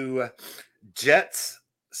to Jets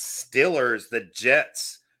Steelers. The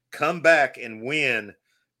Jets come back and win,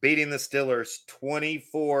 beating the Steelers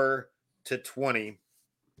 24-20.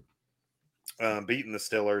 Beating the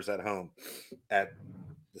Steelers at home. The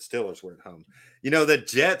Steelers were at home. The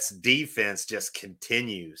Jets defense just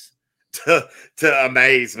continues to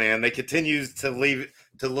amaze, man. They continue to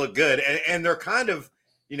look good. And they're kind of,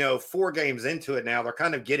 4 games into it now, they're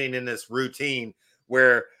kind of getting in this routine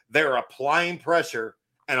where they're applying pressure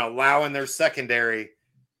and allowing their secondary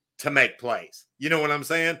to make plays. You know what I'm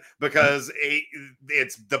saying? Because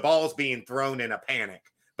it's the ball's being thrown in a panic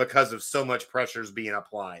because of so much pressure is being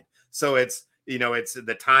applied. So it's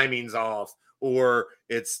the timing's off, or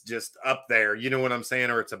it's just up there. You know what I'm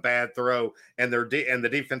saying? Or it's a bad throw, and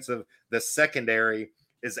the secondary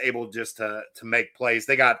is able just to make plays.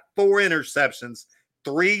 They got 4 interceptions,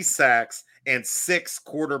 3 sacks, and 6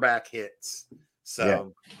 quarterback hits.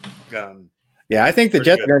 So, I think the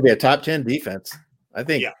Jets are going to be a top 10 defense. I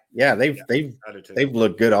think, they've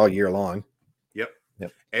looked good all year long. Yep.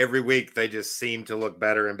 Every week they just seem to look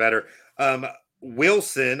better and better.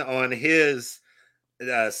 Wilson on his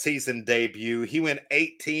season debut, he went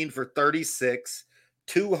 18 for 36,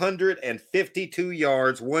 252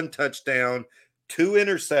 yards, 1 touchdown, 2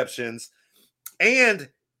 interceptions, and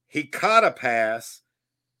he caught a pass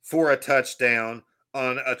for a touchdown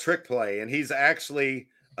on a trick play. And he's actually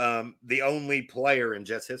the only player in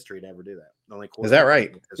Jets history to ever do that. Is that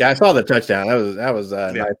right? Yeah, I saw the touchdown. That was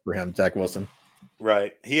nice for him, Zach Wilson.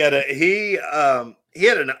 Right. He had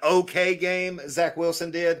an okay game, Zach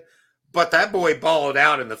Wilson did, but that boy balled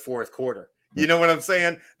out in the 4th quarter. You know what I'm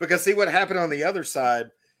saying? Because see, what happened on the other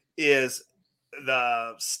side is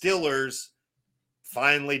the Steelers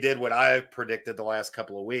finally did what I predicted the last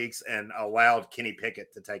couple of weeks and allowed Kenny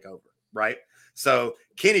Pickett to take over, right? So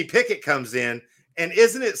Kenny Pickett comes in, and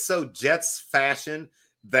isn't it so Jets fashion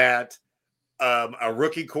that a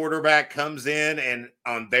rookie quarterback comes in and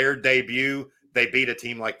on their debut, they beat a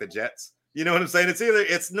team like the Jets? You know what I'm saying?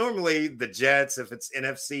 It's normally the Jets. If it's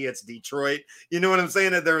NFC, it's Detroit. You know what I'm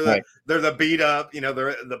saying? They're the beat up,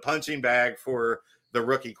 they're the punching bag for the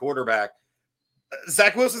rookie quarterback.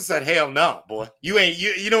 Zach Wilson said, hell no, boy. You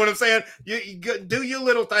know what I'm saying? You do your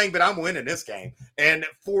little thing, but I'm winning this game. And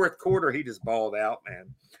 4th quarter, he just balled out,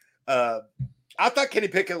 man. I thought Kenny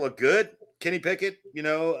Pickett looked good. Kenny Pickett, he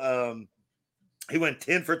went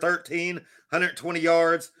 10 for 13, 120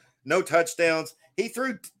 yards, no touchdowns. He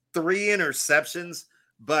threw 3 interceptions,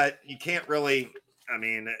 but you can't really –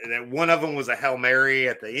 one of them was a Hail Mary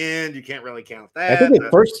at the end. You can't really count that. I think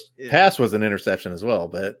his first pass was an interception as well.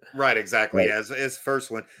 But right, exactly, as his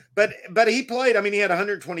first one. But he played – he had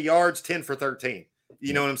 120 yards, 10 for 13.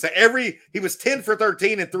 You know what I'm saying? He was 10 for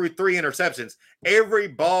 13 and threw 3 interceptions. Every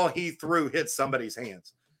ball he threw hit somebody's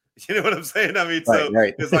hands. You know what I'm saying? It's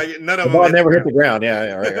like none of the ball never hit the ground.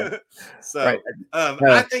 Yeah, right. So right.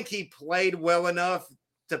 I think he played well enough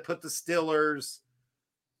to put the Steelers.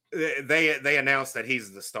 They announced that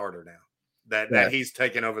he's the starter now. That he's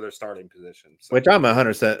taken over their starting position. So. Which I'm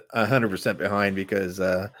 100% behind because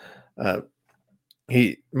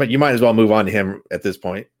you might as well move on to him at this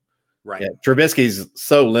point. Right. Yeah, Trubisky's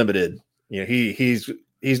so limited. He's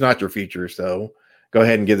not your future. So go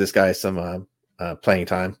ahead and give this guy some playing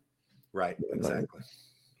time. Right.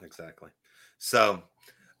 Exactly. So,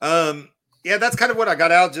 that's kind of what I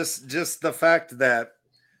got out. Just the fact that,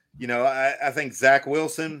 I think Zach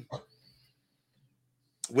Wilson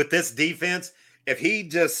with this defense, if he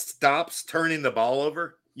just stops turning the ball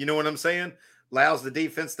over, you know what I'm saying? Allows the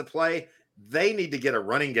defense to play. They need to get a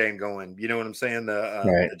running game going. You know what I'm saying?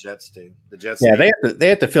 The Jets do. The Jets. Yeah, they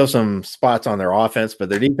have to fill some spots on their offense, but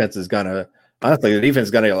their defense is gonna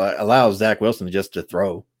allow Zach Wilson just to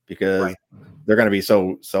throw because they're going to be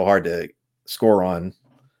so hard to score on.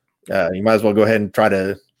 You might as well go ahead and try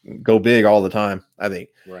to go big all the time. I think.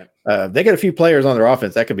 Right. They get a few players on their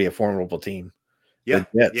offense that could be a formidable team. Yeah.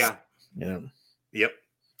 Yeah. Yep.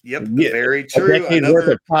 Very true. A decade worth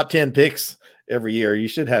of top 10 picks every year. You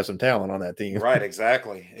should have some talent on that team. Right.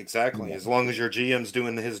 Exactly. As long as your GM's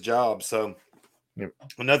doing his job. So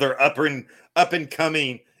another up and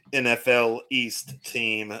coming NFL East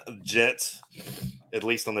team, Jets, at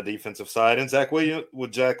least on the defensive side. And Jack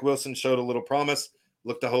Wilson showed a little promise.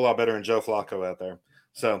 Looked a whole lot better than Joe Flacco out there.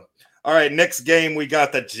 So, all right, next game we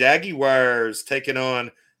got the Jaguars taking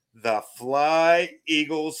on the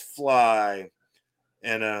Eagles Fly.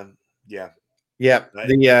 And another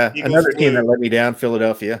team that let me down,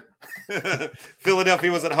 Philadelphia.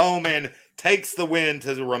 Philadelphia was at home and takes the win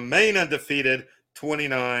to remain undefeated,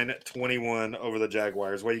 29-21 over the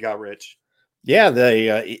Jaguars. What you got, Rich? Yeah,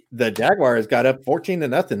 the Jaguars got up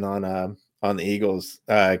 14-0 on the Eagles.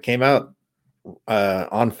 Came out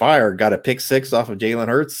on fire, got a pick 6 off of Jalen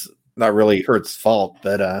Hurts. Not really Hurts' fault,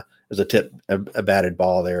 but it was a batted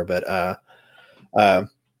ball there. But and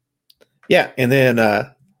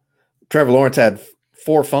then Trevor Lawrence had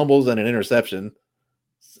 4 fumbles and an interception.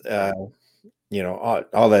 All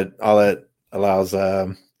that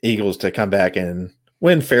allows Eagles to come back and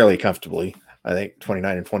win fairly comfortably. I think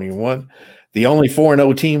 29-21. The only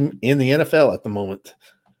 4-0 team in the NFL at the moment.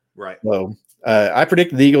 Right. So I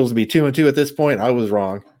predicted the Eagles to be 2-2 at this point. I was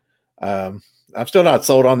wrong. I'm still not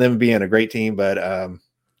sold on them being a great team, but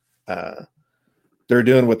they're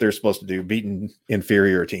doing what they're supposed to do, beating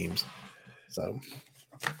inferior teams. So,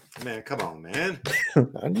 man, come on, man.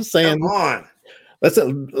 I'm just saying. Come on. Let's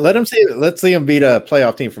see them beat a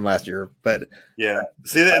playoff team from last year. But yeah,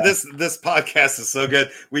 see this podcast is so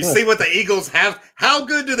good. We see what the Eagles have. How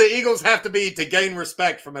good do the Eagles have to be to gain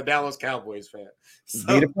respect from a Dallas Cowboys fan? So,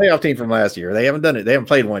 beat a playoff team from last year. They haven't done it. They haven't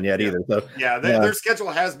played one yet either. So their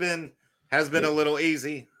schedule has been a little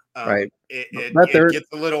easy. Right. It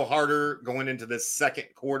gets a little harder going into the second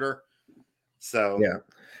quarter. So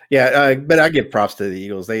but I give props to the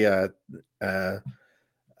Eagles. They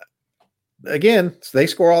again, they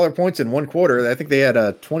score all their points in one quarter. I think they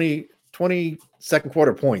had 20 second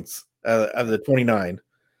quarter points of the 29.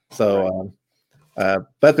 So, but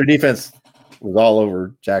their defense was all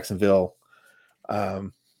over Jacksonville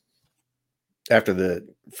after the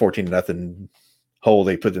 14-0 hole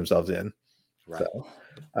they put themselves in. Right.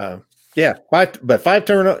 So, five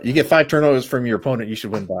turnovers. You get 5 turnovers from your opponent, you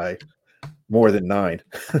should win by more than 9.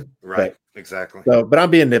 Right. Exactly. So, but I'm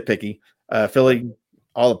being nitpicky. Philly,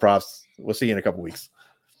 all the props. We'll see you in a couple weeks.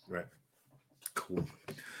 Right. Cool.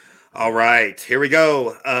 All right, here we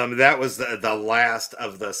go. That was the last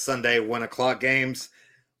of the Sunday 1:00 games.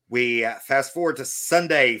 We fast forward to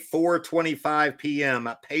Sunday, 4:25 p.m.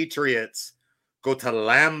 Patriots go to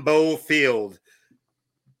Lambeau Field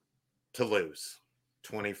to lose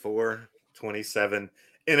 24-27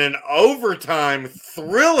 in an overtime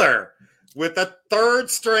thriller with a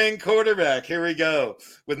third-string quarterback. Here we go.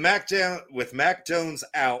 With Mac Jones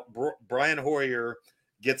out, Brian Hoyer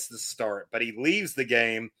gets the start, but he leaves the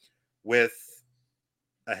game with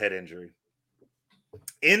a head injury.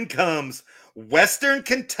 In comes Western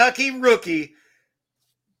Kentucky rookie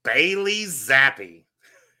Bailey Zappi.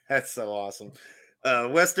 That's so awesome.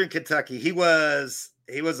 Western Kentucky. He was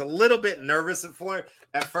a little bit nervous at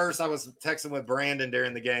first. I was texting with Brandon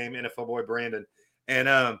during the game, NFL boy Brandon, and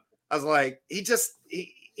I was like, he's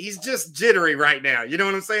just jittery right now. You know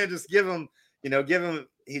what I'm saying? Just give him.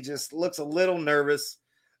 He just looks a little nervous.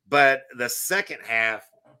 But the second half,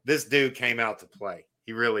 this dude came out to play.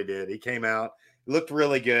 He really did. He came out, looked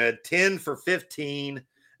really good. 10 for 15,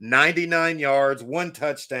 99 yards, 1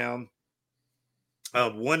 touchdown,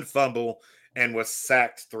 1 fumble, and was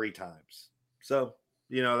sacked 3 times. So,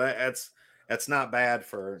 that's not bad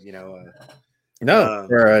for, for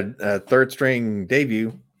a third string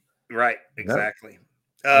debut. Right, exactly.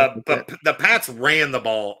 But the Pats ran the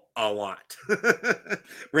ball a lot.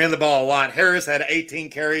 Harris had 18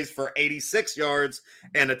 carries for 86 yards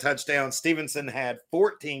and a touchdown. Stevenson had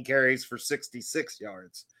 14 carries for 66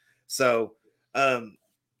 yards. So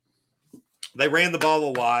they ran the ball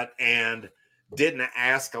a lot and didn't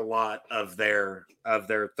ask a lot of their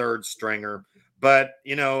third stringer. But,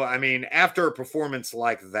 after a performance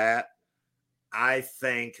like that, I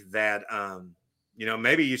think that,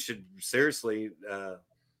 maybe you should seriously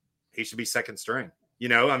he should be second string.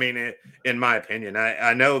 In my opinion,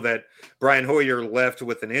 I know that Brian Hoyer left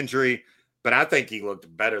with an injury, but I think he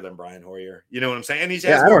looked better than Brian Hoyer. You know what I'm saying? And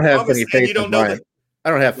I don't have any faith in Brian. I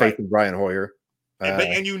don't have faith in Brian Hoyer.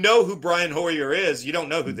 And you know who Brian Hoyer is. You don't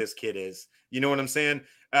know who this kid is. You know what I'm saying?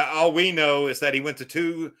 All we know is that he went to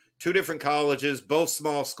two different colleges, both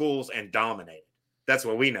small schools, and dominated. That's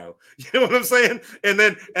what we know. You know what I'm saying? And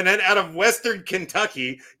then out of Western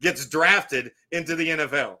Kentucky gets drafted into the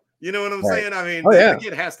NFL. You know what I'm saying? The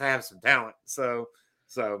kid has to have some talent. So.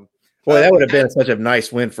 Boy, that would have been such a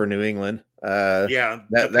nice win for New England. That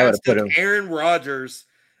would have put him. Aaron Rodgers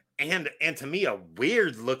and to me a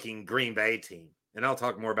weird looking Green Bay team, and I'll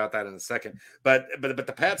talk more about that in a second. But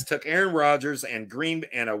the Pats took Aaron Rodgers and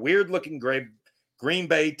a weird looking Green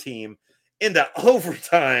Bay team into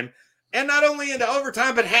overtime. And not only into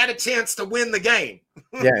overtime, but had a chance to win the game.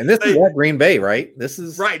 Yeah, and this is at Green Bay, right? This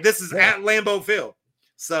is at Lambeau Field.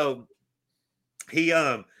 So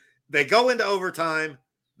they go into overtime.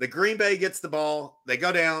 The Green Bay gets the ball. They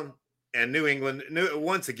go down, and New England.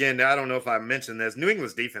 Once again, I don't know if I mentioned this. New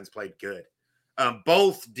England's defense played good.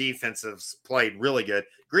 Both defensives played really good.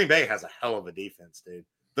 Green Bay has a hell of a defense, dude.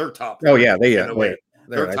 They're top. Oh yeah, they're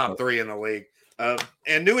top 3 in the league.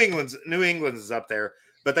 And New England's is up there.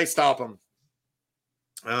 But they stop them,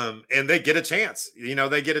 and they get a chance.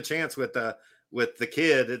 They get a chance with the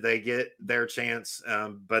kid. They get their chance,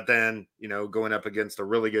 but then going up against a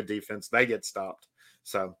really good defense, they get stopped.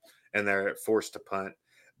 So, and they're forced to punt.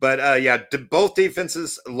 But yeah, both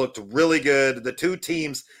defenses looked really good. The two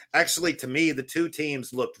teams, actually, to me, the two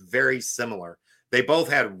teams looked very similar. They both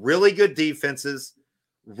had really good defenses,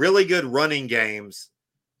 really good running games,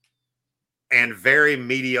 and very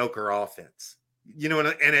mediocre offense. You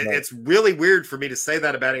know, it's really weird for me to say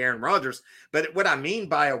that about Aaron Rodgers. But what I mean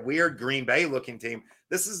by a weird Green Bay looking team,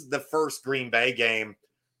 this is the first Green Bay game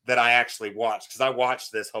that I actually watched, because I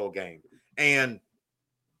watched this whole game. And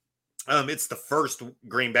it's the first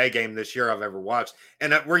Green Bay game this year I've ever watched.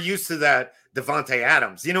 And we're used to that Devontae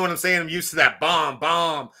Adams. You know what I'm saying? I'm used to that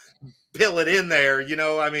bomb, pill it in there. You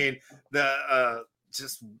know, I mean, the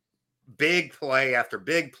just big play after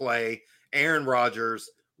big play. Aaron Rodgers,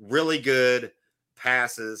 really good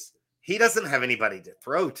passes. He doesn't have anybody to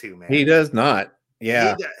throw to, man. He does not.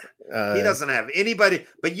 Yeah. He doesn't have anybody.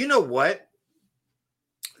 But you know what?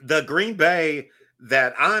 The Green Bay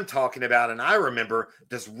that I'm talking about, and I remember,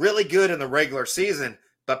 does really good in the regular season,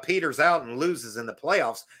 but peters out and loses in the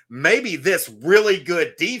playoffs. Maybe this really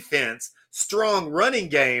good defense, strong running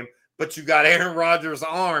game, but you got Aaron Rodgers'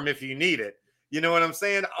 arm if you need it. You know what I'm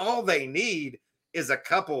saying? All they need is a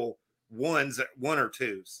couple one or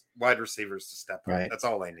twos, wide receivers to step up. Right. That's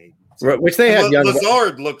all they need. So, which they have.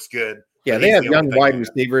 Lazard looks good. Yeah, they have young wide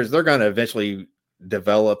receivers. They're going to eventually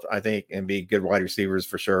develop, I think, and be good wide receivers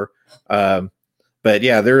for sure. But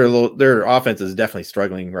yeah, their offense is definitely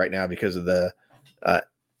struggling right now because of the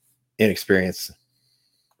inexperience.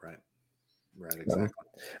 Right, exactly.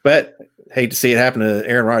 But hate to see it happen to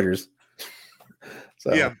Aaron Rodgers.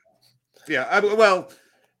 So yeah.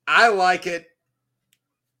 I like it.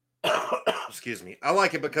 Excuse me. I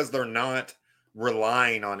like it because they're not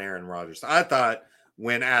relying on Aaron Rodgers. I thought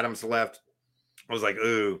when Adams left, I was like,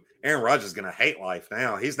 ooh, Aaron Rodgers is going to hate life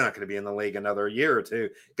now. He's not going to be in the league another year or two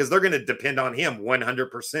because they're going to depend on him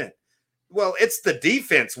 100%. Well, it's the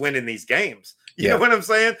defense winning these games. You know what I'm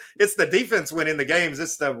saying? It's the defense winning the games.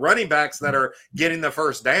 It's the running backs that are getting the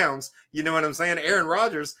first downs. You know what I'm saying? Aaron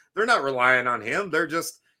Rodgers, they're not relying on him. They're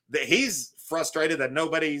just – he's frustrated that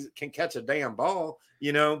nobody can catch a damn ball,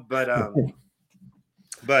 you know, but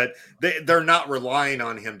they're not relying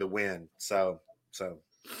on him to win. So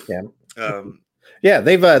yeah.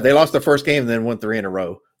 They lost the first game and then won 3 in a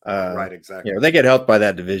row. Right, exactly. You know, they get helped by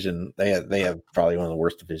that division. They have probably one of the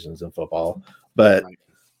worst divisions in football. But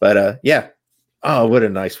yeah. Oh, what a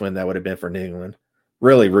nice win that would have been for New England.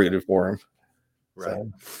 Really rooted for him. Right.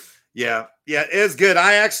 So. Yeah, it's good.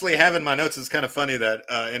 I actually have in my notes, it's kind of funny that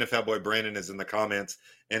NFL boy Brandon is in the comments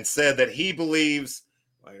and said that he believes,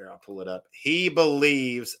 here, I'll pull it up. He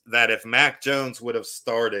believes that if Mac Jones would have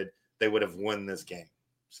started, they would have won this game.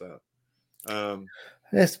 So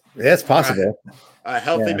that's possible. A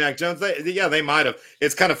healthy Mac Jones, they might have.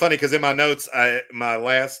 It's kind of funny because in my notes, my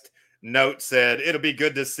last note said it'll be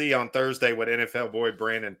good to see on Thursday what NFL boy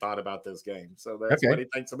Brandon thought about this game. So that's what he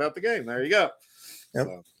thinks about the game. There you go. Yep.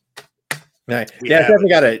 So, right. Yeah,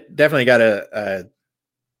 definitely got to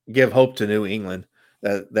give hope to New England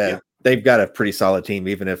that they've got a pretty solid team,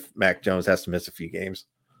 even if Mac Jones has to miss a few games.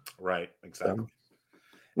 Right. Exactly.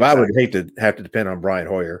 I would hate to have to depend on Brian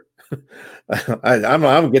Hoyer. I'm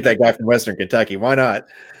gonna get that guy from Western Kentucky. Why not?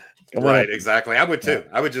 Exactly. I would too.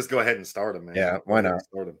 I would just go ahead and start him, man. Yeah, why not?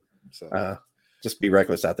 Start him. So just be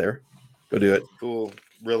reckless out there. Go do it. Cool.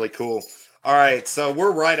 Really cool. All right. So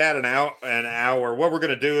we're right at an hour. What we're going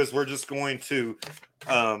to do is we're just going to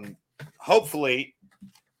hopefully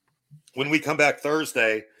when we come back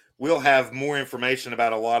Thursday, we'll have more information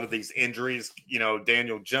about a lot of these injuries. You know,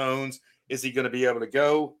 Daniel Jones, is he going to be able to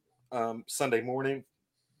go Sunday morning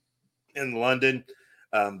in London?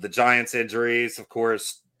 The Giants injuries, of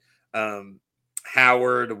course,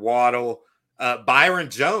 Howard, Waddle, Byron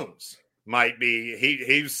Jones might be,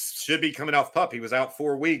 he should be coming off PUP. He was out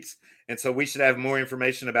 4 weeks. And so we should have more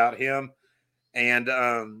information about him. And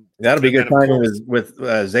that'll be good timing with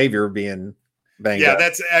Xavier being banged up.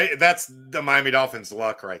 That's the Miami Dolphins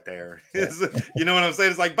luck right there. You know what I'm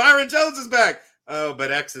saying? It's like Byron Jones is back. Oh,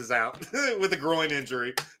 but X is out with a groin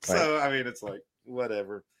injury. So, I mean, it's like,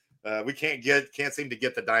 whatever. We can't seem to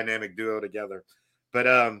get the dynamic duo together.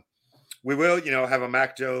 But we will, have a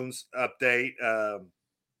Mac Jones update.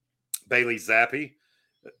 Bailey Zappi,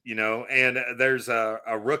 and there's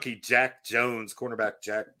a rookie, Jack Jones, cornerback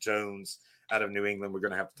Jack Jones out of New England. We're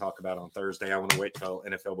going to have to talk about on Thursday. I want to wait till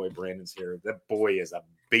NFL boy Brandon's here. That boy is a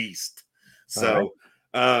beast. So,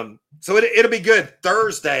 so it'll be good.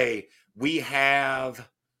 Thursday, we have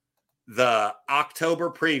the October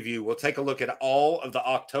preview. We'll take a look at all of the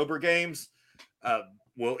October games.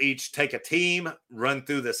 We'll each take a team, run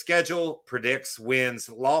through the schedule, predicts wins,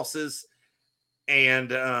 losses.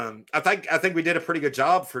 And I think we did a pretty good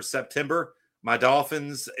job for September. My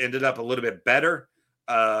Dolphins ended up a little bit better.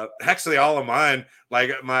 Actually, all of mine,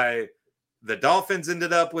 the Dolphins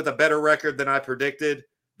ended up with a better record than I predicted.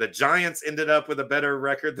 The Giants ended up with a better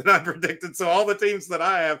record than I predicted. So all the teams that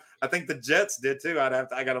I have, I think the Jets did too. I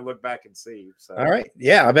got to look back and see. So all right,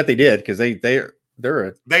 yeah, I bet they did because they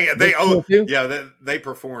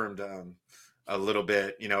performed a little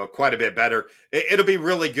bit, quite a bit better. It'll be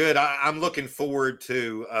really good. I'm looking forward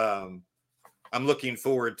to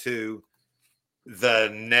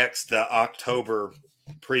the next October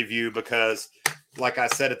preview because, like I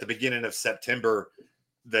said at the beginning of September,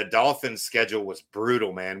 the Dolphins' schedule was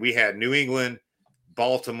brutal, man. We had New England,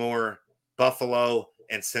 Baltimore, Buffalo,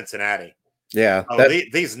 and Cincinnati. Yeah.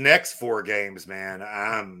 These next 4 games,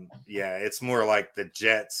 man, it's more like the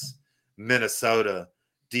Jets, Minnesota,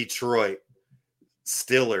 Detroit,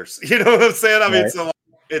 Steelers. You know what I'm saying? I mean, so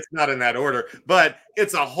it's not in that order, but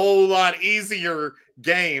it's a whole lot easier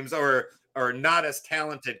games or not as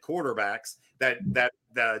talented quarterbacks that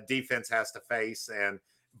the defense has to face.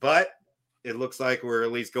 But it looks like we're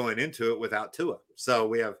at least going into it without Tua. So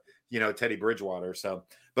we have, Teddy Bridgewater. So,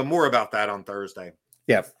 but more about that on Thursday.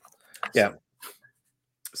 Yeah. Yeah.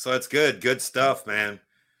 So it's good stuff, man.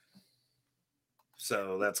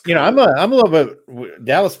 So that's cool. I'm a little bit.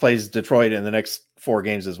 Dallas plays Detroit in the next 4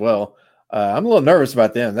 games as well. I'm a little nervous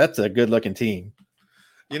about them. That's a good looking team.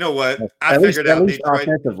 You know what? At least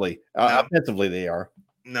offensively. Offensively, they are.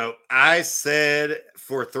 No, I said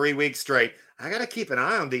for 3 weeks straight, I got to keep an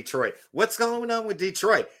eye on Detroit. What's going on with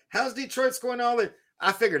Detroit? How's Detroit scoring all the?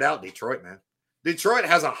 I figured out Detroit, man. Detroit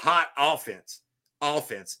has a hot offense.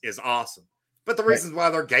 Offense is awesome. But the reasons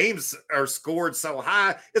why their games are scored so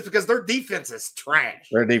high is because their defense is trash.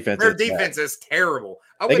 Their defense is terrible.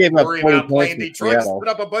 I wouldn't worry about playing Detroit to put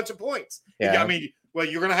up a bunch of points. Yeah. I mean, well,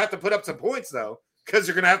 you're going to have to put up some points, though, because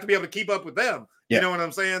you're going to have to be able to keep up with them. Yeah. You know what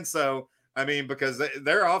I'm saying? So, I mean, because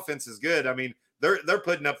their offense is good. I mean, they're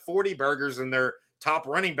putting up 40 burgers and their top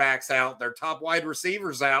running backs out, their top wide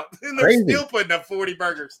receivers out, and they're still putting up 40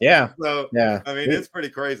 burgers. Yeah. So, yeah. I mean, it's pretty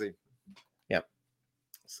crazy. Yep.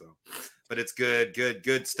 So, but it's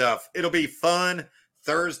good stuff. It'll be fun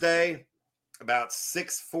Thursday about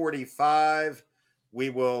 6:45.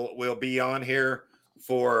 We'll be on here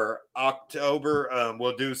for October.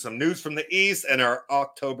 We'll do some news from the East and our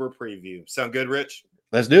October preview. Sound good, Rich?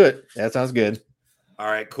 Let's do it. That sounds good. All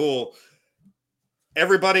right, cool.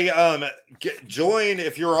 Everybody, join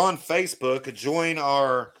if you're on Facebook. Join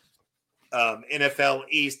our NFL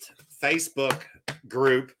East Facebook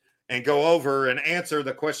group and go over and answer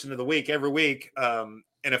the question of the week every week.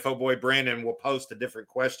 NFL boy Brandon will post a different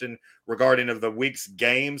question regarding of the week's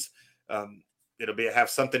games. It'll have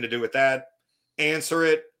something to do with that. Answer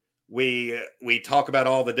it. We talk about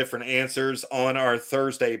all the different answers on our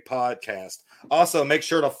Thursday podcast. Also, make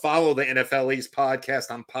sure to follow the NFL East podcast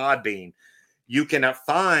on Podbean. You can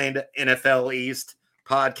find NFL East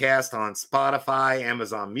podcast on Spotify,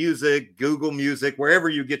 Amazon Music, Google Music, wherever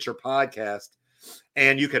you get your podcast.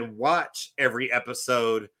 And you can watch every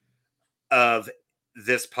episode of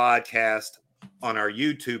this podcast on our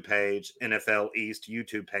YouTube page, NFL East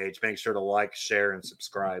YouTube page. Make sure to like, share, and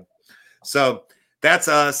subscribe. So that's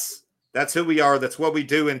us. That's who we are. That's what we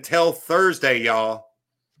do. Until Thursday, y'all.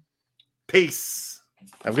 Peace.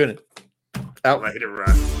 I'm good. Out. Later,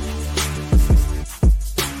 Ryan.